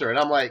Zeb Coulter, and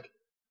I'm like,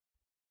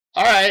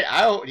 all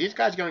right, this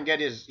guy's gonna get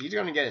his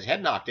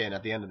head knocked in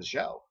at the end of the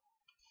show.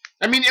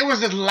 I mean, it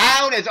was as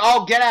loud as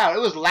all get out. It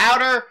was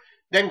louder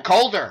than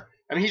Coulter.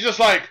 I mean, he's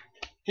like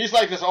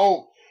this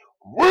old,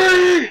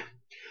 "We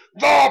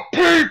the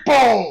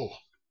people!"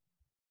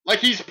 Like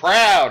he's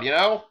proud,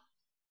 And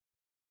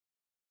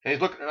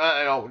he's looking,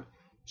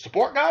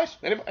 support guys?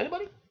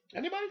 Anybody?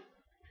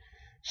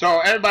 So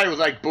everybody was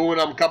like booing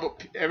him.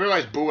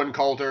 Everybody's booing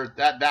Coulter.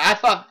 I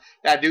thought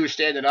that dude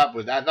standing up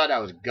I thought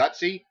that was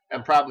gutsy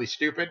and probably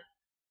stupid.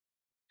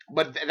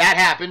 But that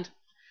happened.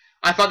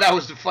 I thought that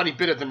was the funny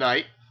bit of the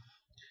night.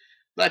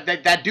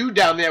 That dude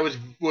down there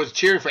was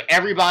cheering for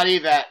everybody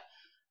that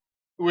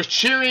was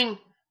cheering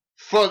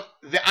for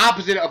the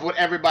opposite of what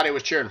everybody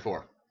was cheering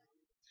for.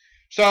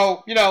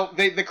 So,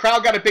 the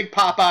crowd got a big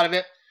pop out of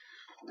it.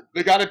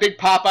 They got a big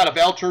pop out of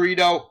El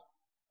Torito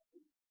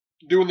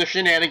doing the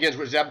shenanigans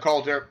with Zeb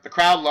Coulter. The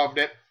crowd loved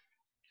it.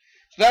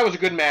 So that was a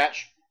good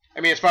match.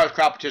 I mean, as far as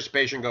crowd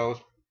participation goes.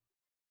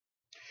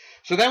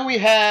 So then we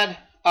had,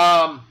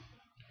 so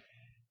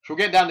we're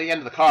getting down to the end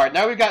of the card.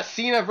 Now we've got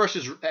Cena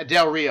versus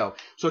Del Rio.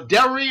 So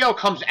Del Rio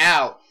comes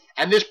out,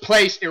 and this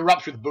place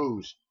erupts with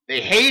boos.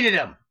 They hated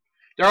him.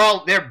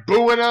 They're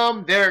booing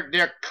him.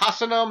 They're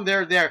cussing him.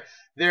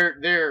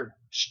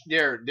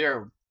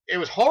 It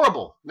was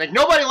horrible. Like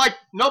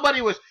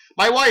nobody was.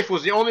 My wife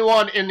was the only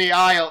one in the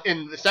aisle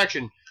in the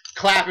section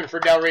clapping for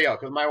Del Rio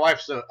because my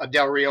wife's a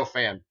Del Rio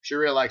fan. She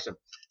really likes him.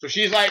 So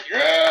she's like,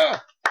 "Yeah,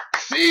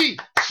 see,"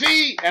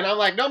 and I'm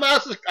like,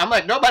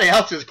 nobody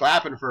else is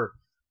clapping for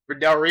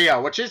Del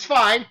Rio, which is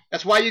fine.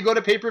 That's why you go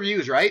to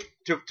pay-per-views, right?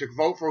 To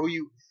vote for who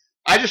you.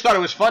 I just thought it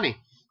was funny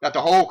that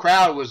the whole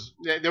crowd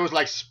there was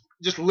like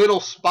just little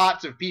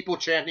spots of people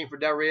chanting for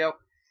Del Rio.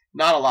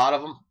 Not a lot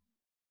of them.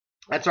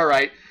 That's all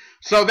right.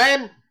 So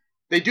then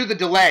they do the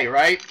delay,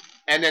 right?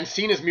 And then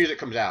Cena's music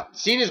comes out.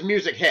 Cena's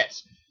music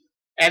hits,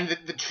 and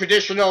the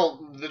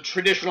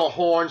traditional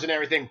horns and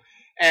everything,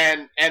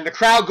 and the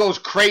crowd goes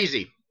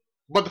crazy.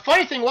 But the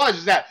funny thing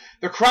is that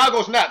the crowd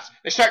goes nuts.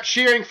 They start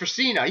cheering for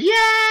Cena.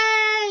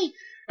 Yay!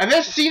 And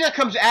then Cena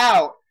comes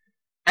out,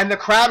 and the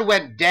crowd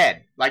went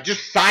dead, like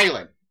just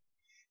silent.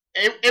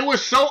 It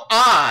was so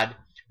odd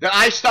that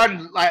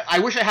I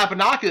wish I had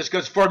binoculars,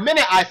 because for a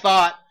minute I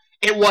thought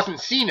it wasn't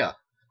Cena.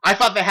 I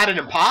thought they had an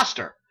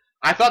imposter.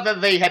 I thought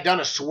that they had done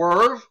a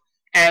swerve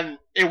and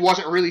it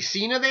wasn't really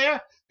Cena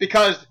there,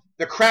 because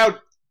the crowd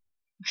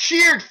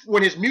cheered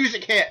when his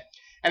music hit,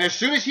 and as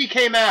soon as he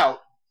came out,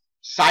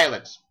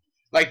 silence.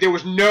 Like there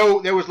was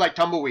like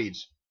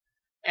tumbleweeds.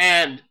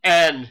 And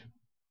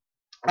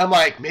I'm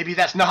like, maybe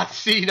that's not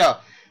Cena.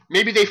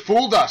 Maybe they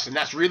fooled us and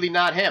that's really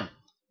not him.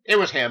 It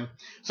was him.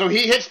 So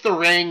he hits the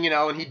ring,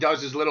 and he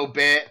does his little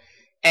bit,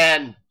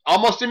 and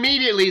almost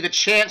immediately the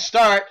chants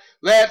start.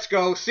 Let's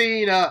go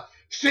Cena.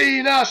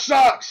 Cena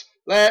sucks.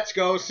 Let's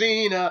go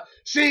Cena.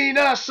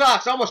 Cena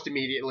sucks. Almost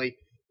immediately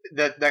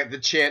the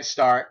chants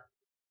start.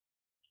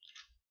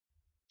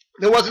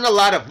 There wasn't a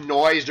lot of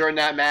noise during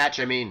that match.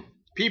 I mean,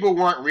 people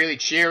weren't really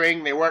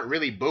cheering. They weren't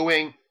really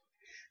booing.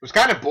 It was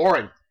kind of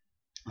boring.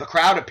 The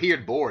crowd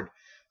appeared bored.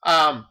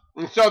 And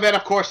so then,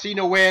 of course,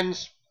 Cena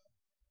wins.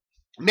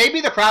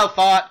 Maybe the crowd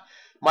thought,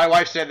 my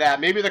wife said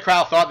that, maybe the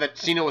crowd thought that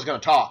Cena was going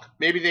to talk.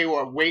 Maybe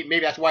maybe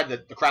that's why the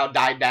crowd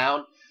died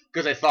down,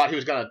 because they thought he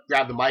was going to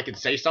grab the mic and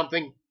say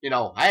something.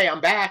 Hey,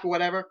 I'm back or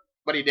whatever.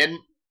 But he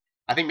didn't.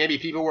 I think maybe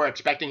people were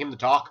expecting him to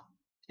talk.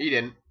 He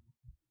didn't.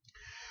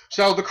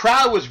 So the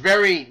crowd was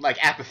very,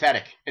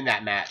 apathetic in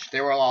that match. They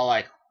were all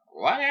like,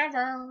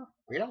 whatever.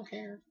 We don't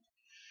care.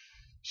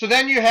 So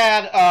then you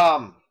had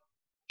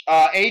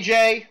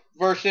AJ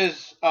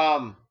versus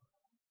the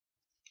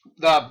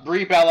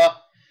Brie Bella.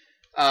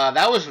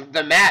 That was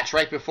the match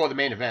right before the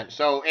main event.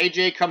 So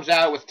AJ comes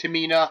out with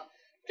Tamina.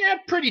 Yeah,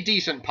 pretty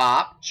decent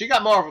pop. She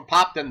got more of a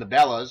pop than the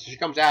Bellas. She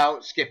comes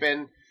out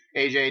skipping.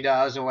 AJ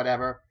does and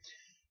whatever.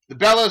 The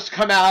Bellas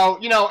come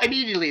out,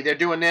 immediately they're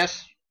doing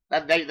this.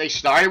 They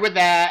started with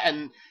that,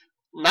 and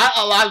not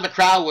a lot of the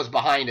crowd was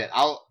behind it.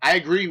 I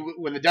agree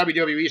when the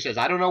WWE says,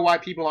 I don't know why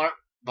people aren't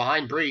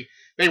behind Brie.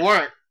 They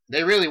weren't.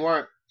 They really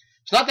weren't.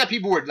 It's not that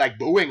people were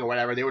booing or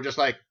whatever. They were just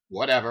like,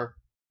 whatever.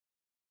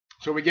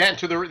 So we get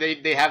into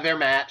they have their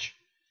match.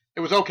 It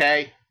was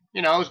okay.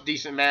 It was a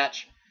decent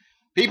match.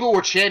 People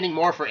were chanting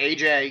more for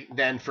AJ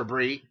than for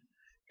Brie.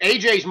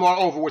 AJ's more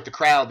over with the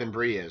crowd than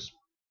Brie is.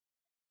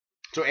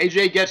 So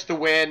AJ gets the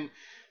win,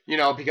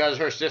 because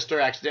her sister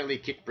accidentally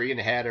kicked Brie in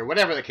the head or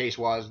whatever the case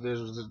was.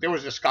 There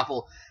was a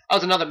scuffle. That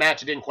was another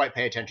match I didn't quite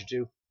pay attention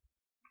to.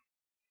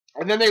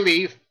 And then they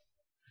leave.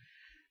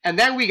 And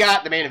then we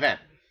got the main event.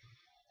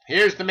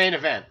 Here's the main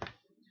event.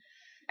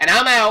 And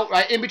I'm out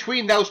right in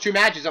between those two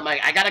matches. I'm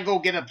like, I gotta go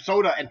get a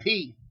soda and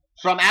pee.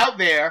 So I'm out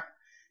there,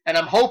 and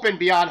I'm hoping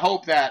beyond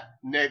hope that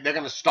they're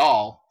gonna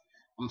stall.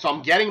 So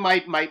I'm getting my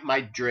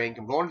drink.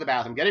 I'm going to the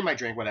bathroom, getting my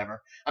drink,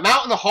 whatever. I'm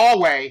out in the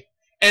hallway,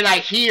 and I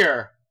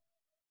hear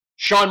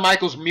Shawn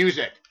Michaels'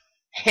 music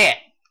hit.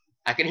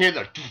 I can hear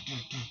the.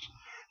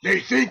 They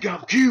think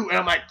I'm cute, and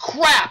I'm like,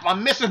 crap!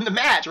 I'm missing the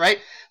match, right?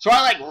 So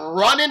I like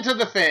run into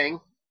the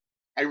thing.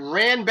 I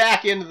ran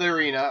back into the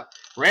arena,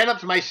 ran up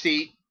to my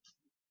seat.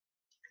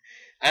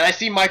 And I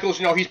see Michaels,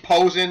 you know, he's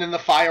posing and the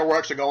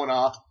fireworks are going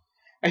off.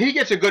 And he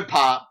gets a good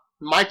pop.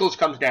 Michaels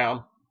comes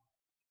down.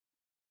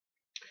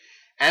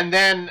 And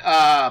then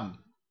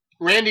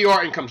Randy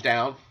Orton comes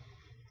down,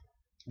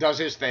 does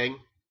his thing.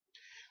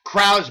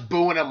 Crowd's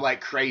booing him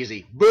like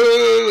crazy.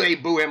 Boo! They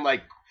boo him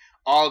like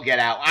all get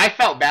out. I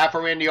felt bad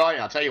for Randy Orton.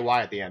 I'll tell you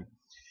why at the end.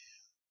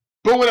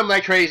 Booing him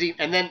like crazy.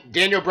 And then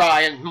Daniel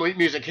Bryan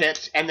music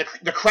hits. And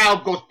the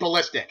crowd goes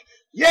ballistic.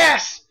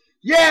 Yes!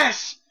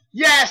 Yes!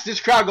 Yes, this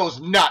crowd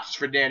goes nuts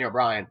for Daniel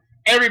Bryan.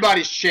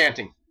 Everybody's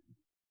chanting.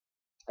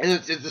 And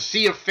it's the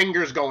sea of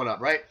fingers going up,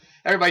 right?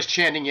 Everybody's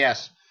chanting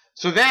yes.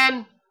 So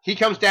then he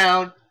comes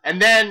down, and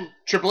then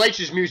Triple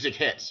H's music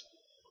hits.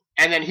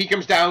 And then he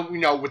comes down, you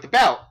know, with the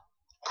belt.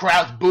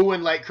 Crowd's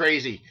booing like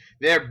crazy.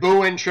 They're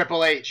booing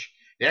Triple H.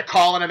 They're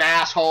calling him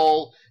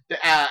asshole.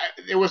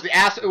 It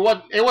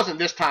wasn't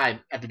this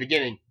time at the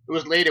beginning. It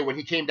was later when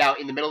he came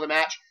down in the middle of the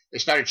match. They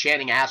started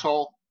chanting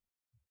asshole.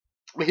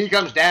 When he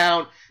comes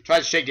down,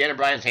 tries to shake Daniel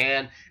Bryan's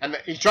hand, and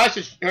he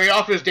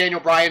offers Daniel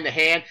Bryan the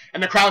hand,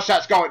 and the crowd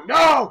starts going,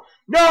 no,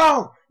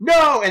 no,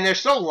 no, and they're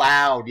so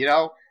loud, you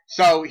know.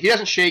 So he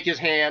doesn't shake his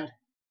hand.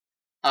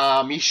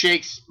 He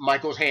shakes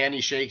Michael's hand,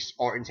 he shakes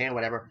Orton's hand,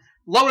 whatever.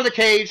 Lower the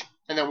cage,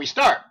 and then we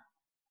start.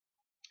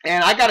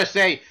 And I gotta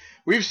say,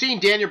 we've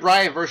seen Daniel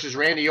Bryan versus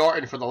Randy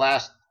Orton for the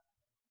last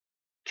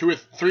 3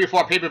 or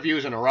 4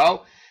 pay-per-views in a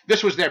row.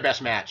 This was their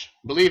best match.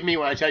 Believe me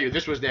when I tell you,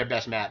 this was their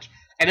best match,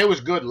 and it was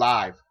good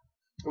live.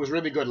 It was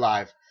really good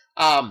live.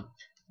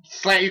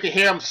 You could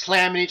hear them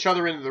slamming each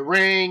other into the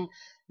ring.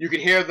 You could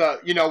hear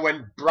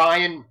when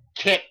Bryan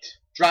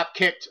drop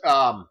kicked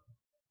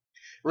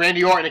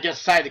Randy Orton against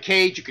the side of the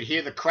cage. You could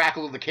hear the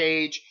crackle of the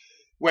cage.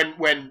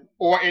 When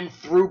Orton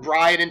threw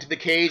Bryan into the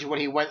cage,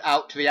 when he went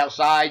out to the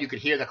outside, you could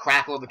hear the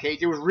crackle of the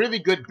cage. It was really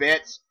good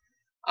bits.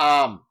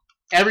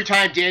 Every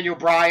time Daniel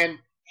Bryan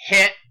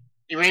hit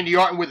Randy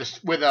Orton with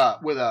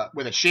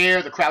a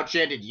chair, the crowd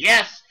chanted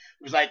yes.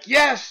 It was like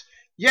yes,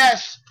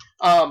 yes.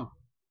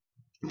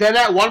 Then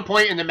at one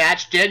point in the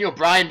match, Daniel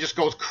Bryan just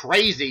goes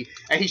crazy,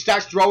 and he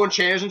starts throwing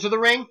chairs into the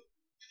ring.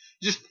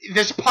 Just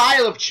this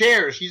pile of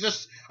chairs.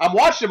 I'm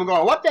watching him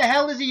going, what the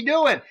hell is he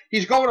doing?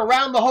 He's going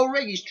around the whole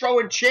ring. He's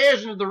throwing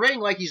chairs into the ring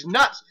like he's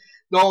nuts.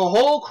 The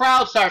whole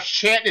crowd starts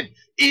chanting,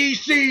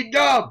 EC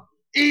Dub,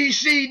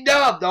 EC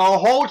Dub. The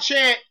whole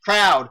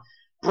crowd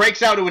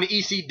breaks out to an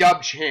EC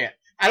Dub chant.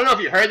 I don't know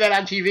if you heard that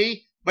on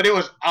TV, but it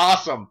was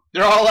awesome.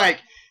 They're all like,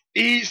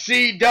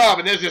 EC Dub,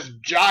 and there's this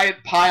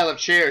giant pile of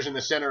chairs in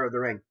the center of the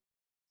ring.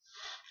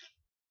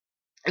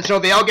 And so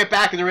they all get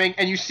back in the ring,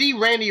 and you see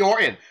Randy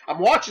Orton. I'm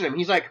watching him.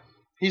 He's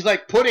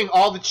like putting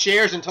all the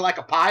chairs into like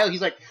a pile.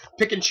 He's like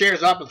picking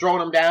chairs up and throwing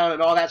them down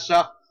and all that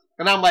stuff.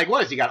 And I'm like,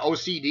 what, has he got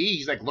OCD?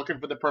 He's like looking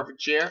for the perfect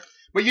chair.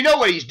 But you know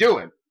what he's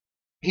doing.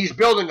 He's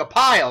building a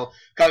pile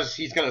because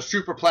he's going to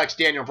superplex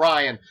Daniel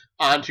Bryan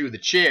onto the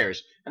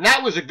chairs. And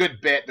that was a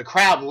good bit. The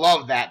crowd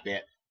loved that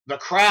bit. The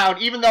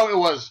crowd, even though it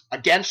was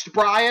against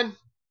Bryan,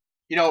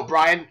 you know,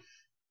 Bryan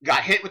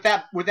got hit with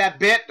that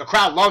bit, the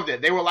crowd loved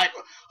it. They were like,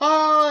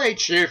 oh, they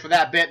cheered for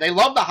that bit. They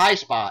loved the high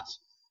spots.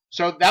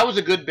 So that was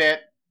a good bit.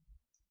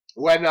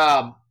 When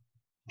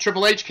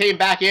Triple H came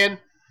back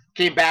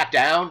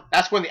down,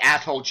 that's when the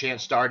asshole chant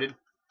started.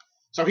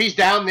 So he's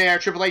down there,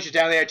 Triple H is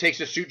down there, takes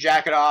his suit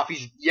jacket off,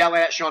 he's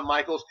yelling at Shawn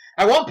Michaels.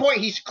 At one point,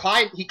 he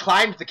climbed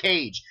the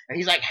cage, and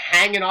he's like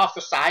hanging off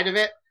the side of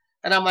it.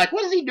 And I'm like,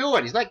 what is he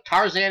doing? He's like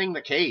Tarzaning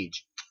the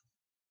cage.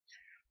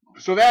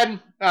 So then,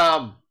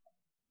 so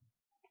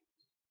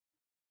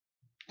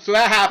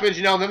that happens,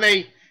 you know.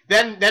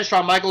 Then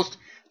Shawn Michaels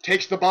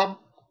takes the bump.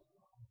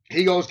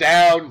 He goes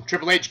down.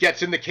 Triple H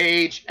gets in the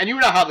cage, and you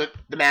know how the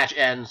match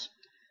ends.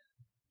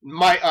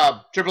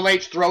 Triple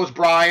H throws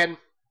Bryan.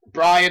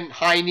 Bryan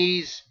high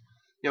knees,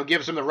 you know,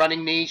 gives him the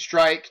running knee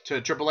strike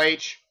to Triple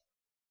H.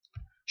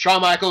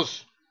 Shawn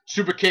Michaels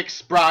super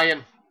kicks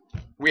Bryan.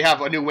 We have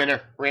a new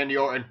winner, Randy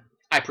Orton.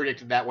 I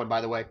predicted that one, by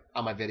the way,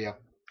 on my video.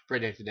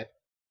 Predicted it.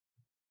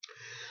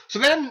 So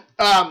then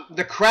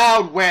the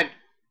crowd went,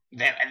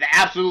 they're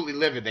absolutely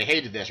livid. They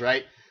hated this,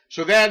 right?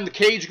 So then the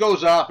cage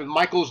goes up, and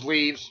Michaels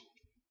leaves.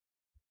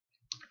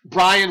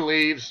 Bryan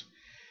leaves.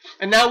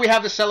 And now we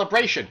have the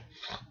celebration.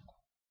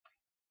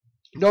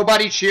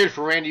 Nobody cheered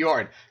for Randy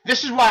Orton.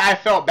 This is why I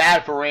felt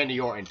bad for Randy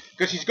Orton.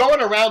 Because he's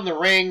going around the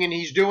ring, and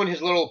he's doing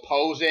his little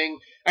posing.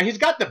 And he's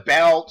got the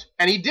belt.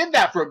 And he did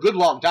that for a good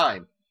long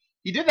time.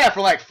 He did that for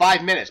like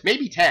 5 minutes,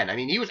 maybe 10. I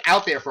mean, he was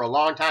out there for a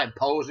long time,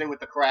 posing with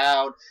the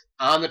crowd,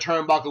 on the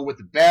turnbuckle with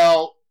the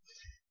belt,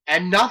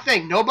 and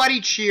nothing. Nobody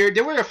cheered.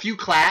 There were a few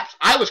claps.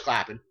 I was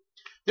clapping.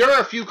 There were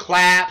a few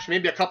claps,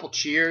 maybe a couple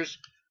cheers,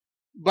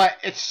 but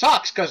it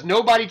sucks because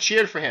nobody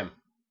cheered for him.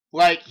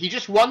 Like, he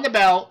just won the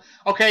belt.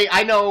 Okay,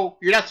 I know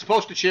you're not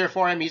supposed to cheer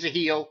for him. He's a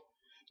heel.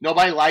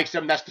 Nobody likes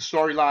him. That's the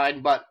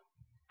storyline. But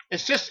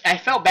it's just, I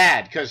felt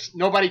bad because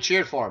nobody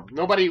cheered for him.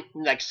 Nobody,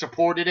 like,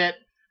 supported it.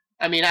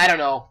 I mean, I don't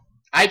know.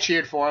 I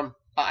cheered for him.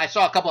 I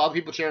saw a couple other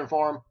people cheering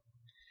for him.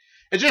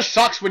 It just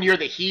sucks when you're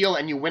the heel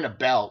and you win a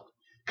belt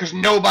because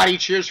nobody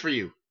cheers for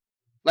you.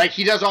 Like,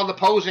 he does all the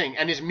posing,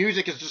 and his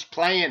music is just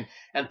playing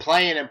and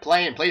playing and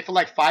playing. Played for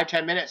like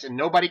 5-10 minutes, and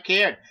nobody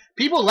cared.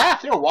 People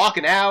laughed. They were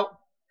walking out.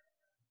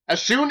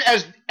 As soon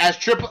as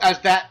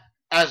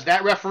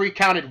that referee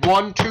counted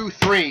 1, 2,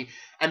 3,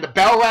 and the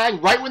bell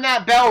rang, right when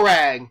that bell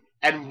rang,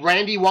 and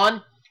Randy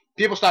won,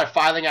 people started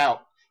filing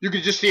out. You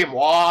could just see them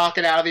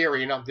walking out of the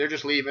arena. They're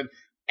just leaving.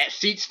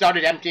 Seats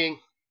started emptying,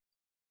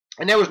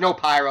 and there was no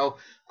pyro.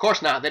 Of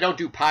course not. They don't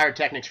do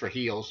pyrotechnics for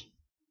heels.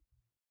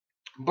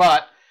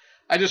 But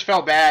I just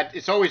felt bad.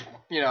 It's always,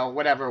 you know,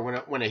 whatever.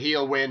 When a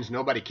heel wins,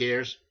 nobody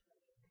cares.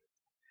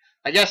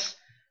 I guess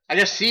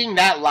seeing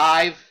that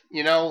live,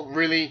 you know,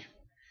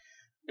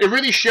 it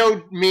really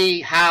showed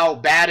me how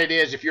bad it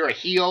is if you're a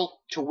heel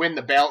to win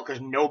the belt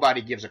because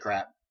nobody gives a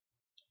crap.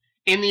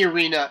 In the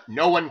arena,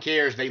 no one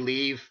cares. They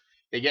leave.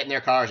 They get in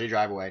their cars. They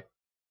drive away.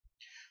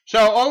 So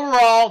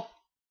overall,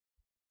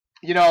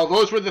 you know,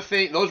 those were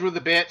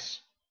the bits.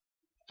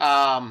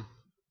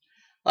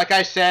 Like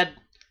I said,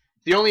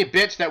 the only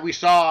bits that we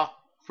saw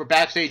for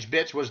backstage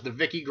bits was the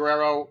Vicky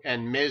Guerrero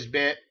and Miz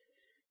bit,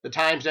 the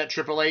times that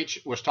Triple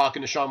H was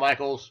talking to Shawn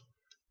Michaels,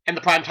 and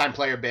the primetime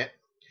player bit.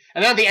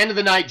 And then at the end of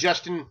the night,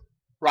 Justin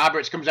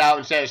Roberts comes out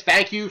and says,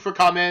 "Thank you for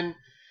coming.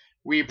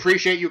 We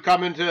appreciate you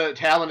coming to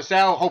Hell in a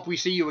Cell. Hope we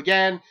see you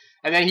again."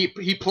 And then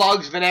he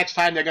plugs the next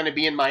time they're going to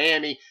be in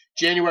Miami,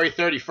 January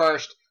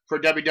 31st, for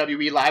a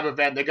WWE live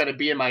event. They're going to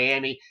be in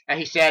Miami. And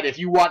he said if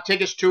you want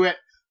tickets to it,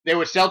 they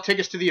would sell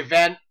tickets to the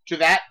event, to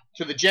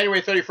the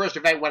January 31st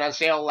event went on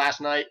sale last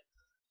night,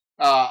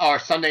 or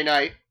Sunday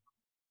night,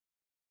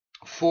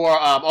 for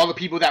all the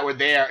people that were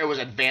there. It was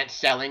advanced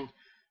selling.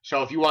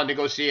 So if you wanted to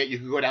go see it, you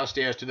could go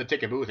downstairs to the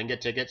ticket booth and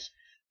get tickets.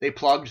 They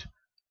plugged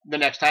the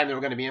next time they were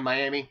going to be in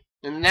Miami.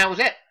 And that was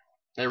it.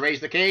 They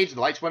raised the cage.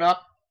 The lights went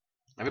up.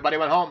 Everybody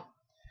went home.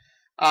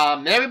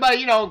 And everybody,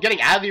 you know, getting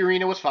out of the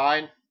arena was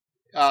fine.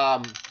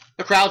 The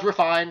crowds were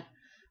fine.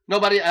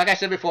 Nobody, like I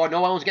said before,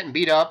 no one was getting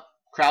beat up.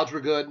 Crowds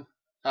were good.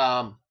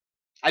 I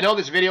know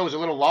this video was a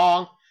little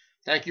long.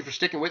 Thank you for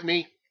sticking with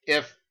me.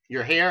 If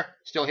you're here,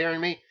 still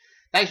hearing me,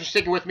 thanks for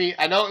sticking with me.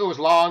 I know it was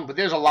long, but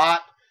there's a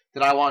lot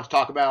that I want to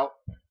talk about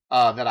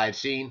that I had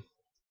seen.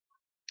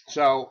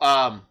 So,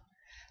 I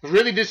was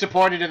really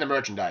disappointed in the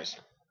merchandise.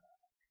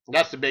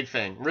 That's the big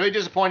thing. Really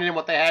disappointed in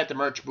what they had at the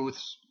merch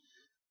booths.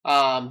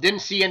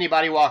 Didn't see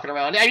anybody walking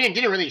around. I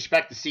didn't really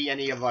expect to see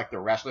any of like the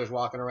wrestlers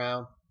walking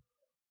around.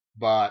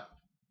 But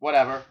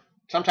whatever.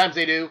 Sometimes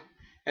they do.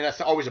 And that's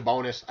always a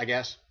bonus, I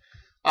guess.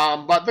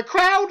 But the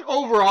crowd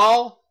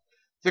overall,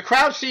 the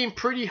crowd seemed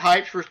pretty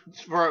hyped for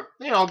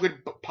you know, a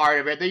good part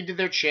of it. They did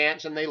their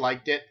chants and they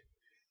liked it.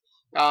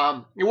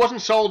 It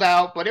wasn't sold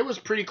out, but it was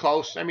pretty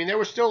close. I mean, there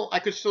was still, I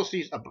could still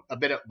see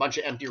a bunch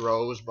of empty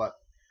rows, but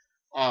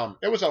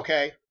it was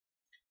okay.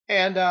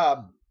 And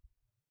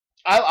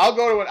I'll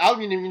go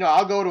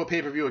to a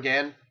pay-per-view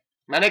again.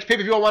 My next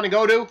pay-per-view I want to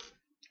go to,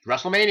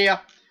 WrestleMania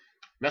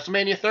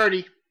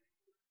 30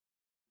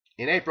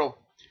 in April.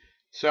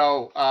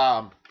 So,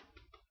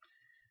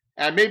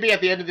 and maybe at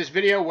the end of this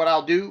video, what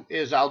I'll do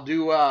is I'll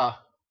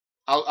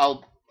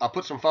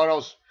put some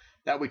photos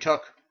that we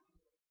took.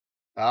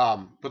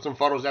 Put some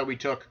photos that we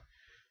took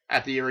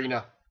at the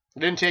arena. I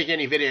didn't take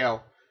any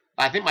video.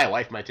 I think my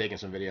wife might have taken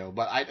some video,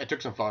 but I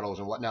took some photos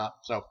and whatnot.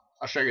 So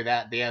I'll show you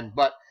that at the end.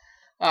 But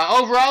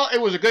overall,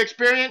 it was a good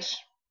experience.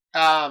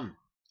 I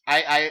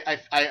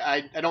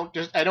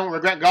don't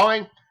regret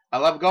going. I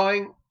love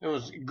going. It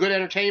was good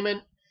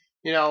entertainment.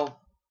 You know,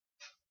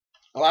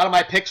 a lot of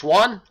my picks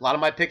won. A lot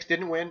of my picks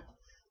didn't win.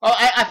 Oh,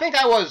 I think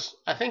I was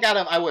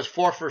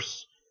 4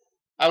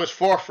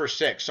 for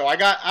 6. So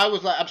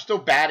I'm still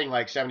batting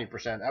like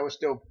 70%. I was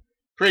still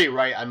pretty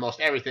right on most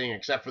everything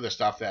except for the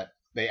stuff that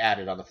they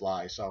added on the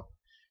fly. So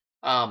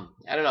I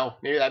don't know.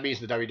 Maybe that means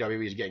the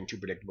WWE is getting too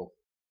predictable.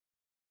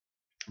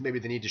 Maybe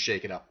they need to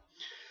shake it up.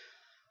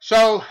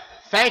 So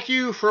thank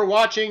you for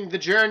watching the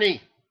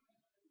journey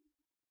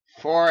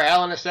for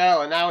Hell in a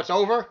Cell, and now it's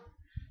over.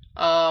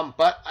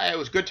 But it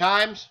was good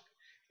times,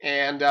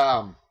 and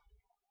I'll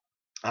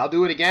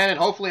do it again, and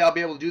hopefully I'll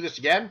be able to do this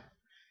again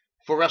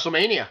for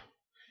WrestleMania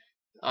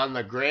on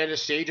the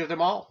grandest stage of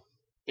them all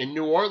in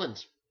New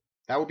Orleans.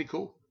 That would be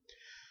cool.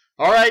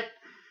 All right,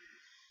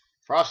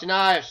 Frosty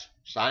Knives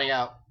signing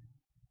out.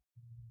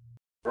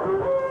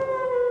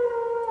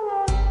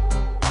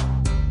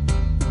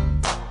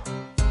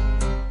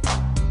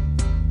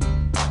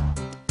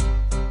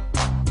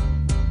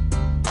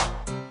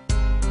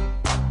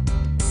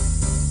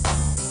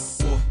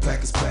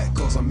 Wolfpack is back,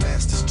 cause I'm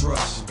mass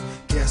destruction.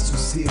 Guess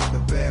who's here? The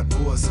bad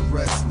boys of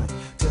wrestling.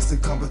 in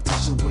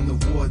competition when the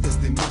war, that's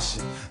their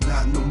mission.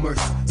 Not no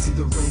mercy, see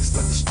the rings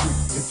like the street.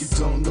 If you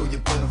don't know, you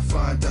better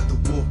find out the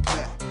wolf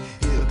pack.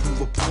 Here to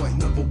prove a point,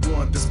 number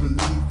one, just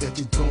believe that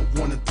you don't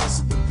wanna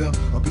tussle with them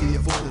or be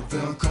avoided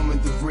them. Come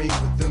in the ring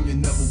with them, you're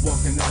never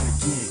walking out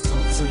again.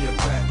 Don't turn your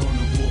back on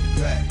the wolf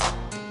pack.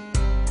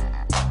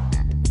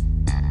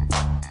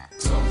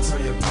 Don't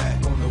turn your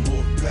back on the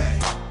wolf pack.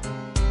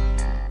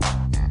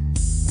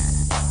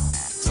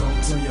 Don't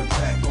turn your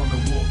back on the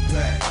wolf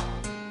pack.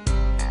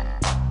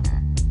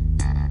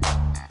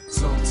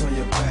 Don't turn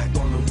your back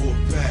on the wolf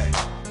pack.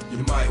 You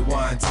might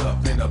wind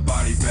up in a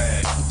body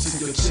bag. You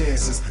took your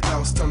chances, now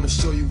it's time to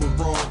show you we're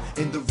wrong.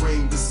 In the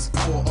ring, this is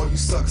for all you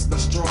suckers not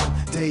strong.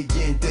 Day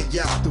in, day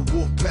out, the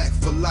wolf pack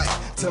for life.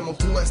 Tell me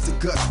who has the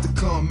guts to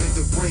come in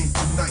the ring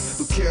tonight.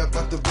 Don't care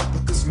about the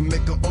replicas, we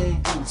make our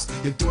own rules.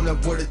 You're doing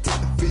that what it takes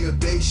to fill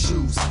their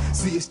shoes.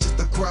 See, it's just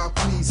a crowd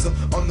pleaser.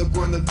 On the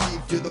ground to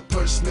leave, you're the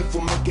punishment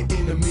for making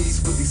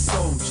enemies with these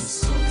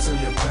soldiers. Don't turn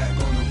your back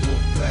on the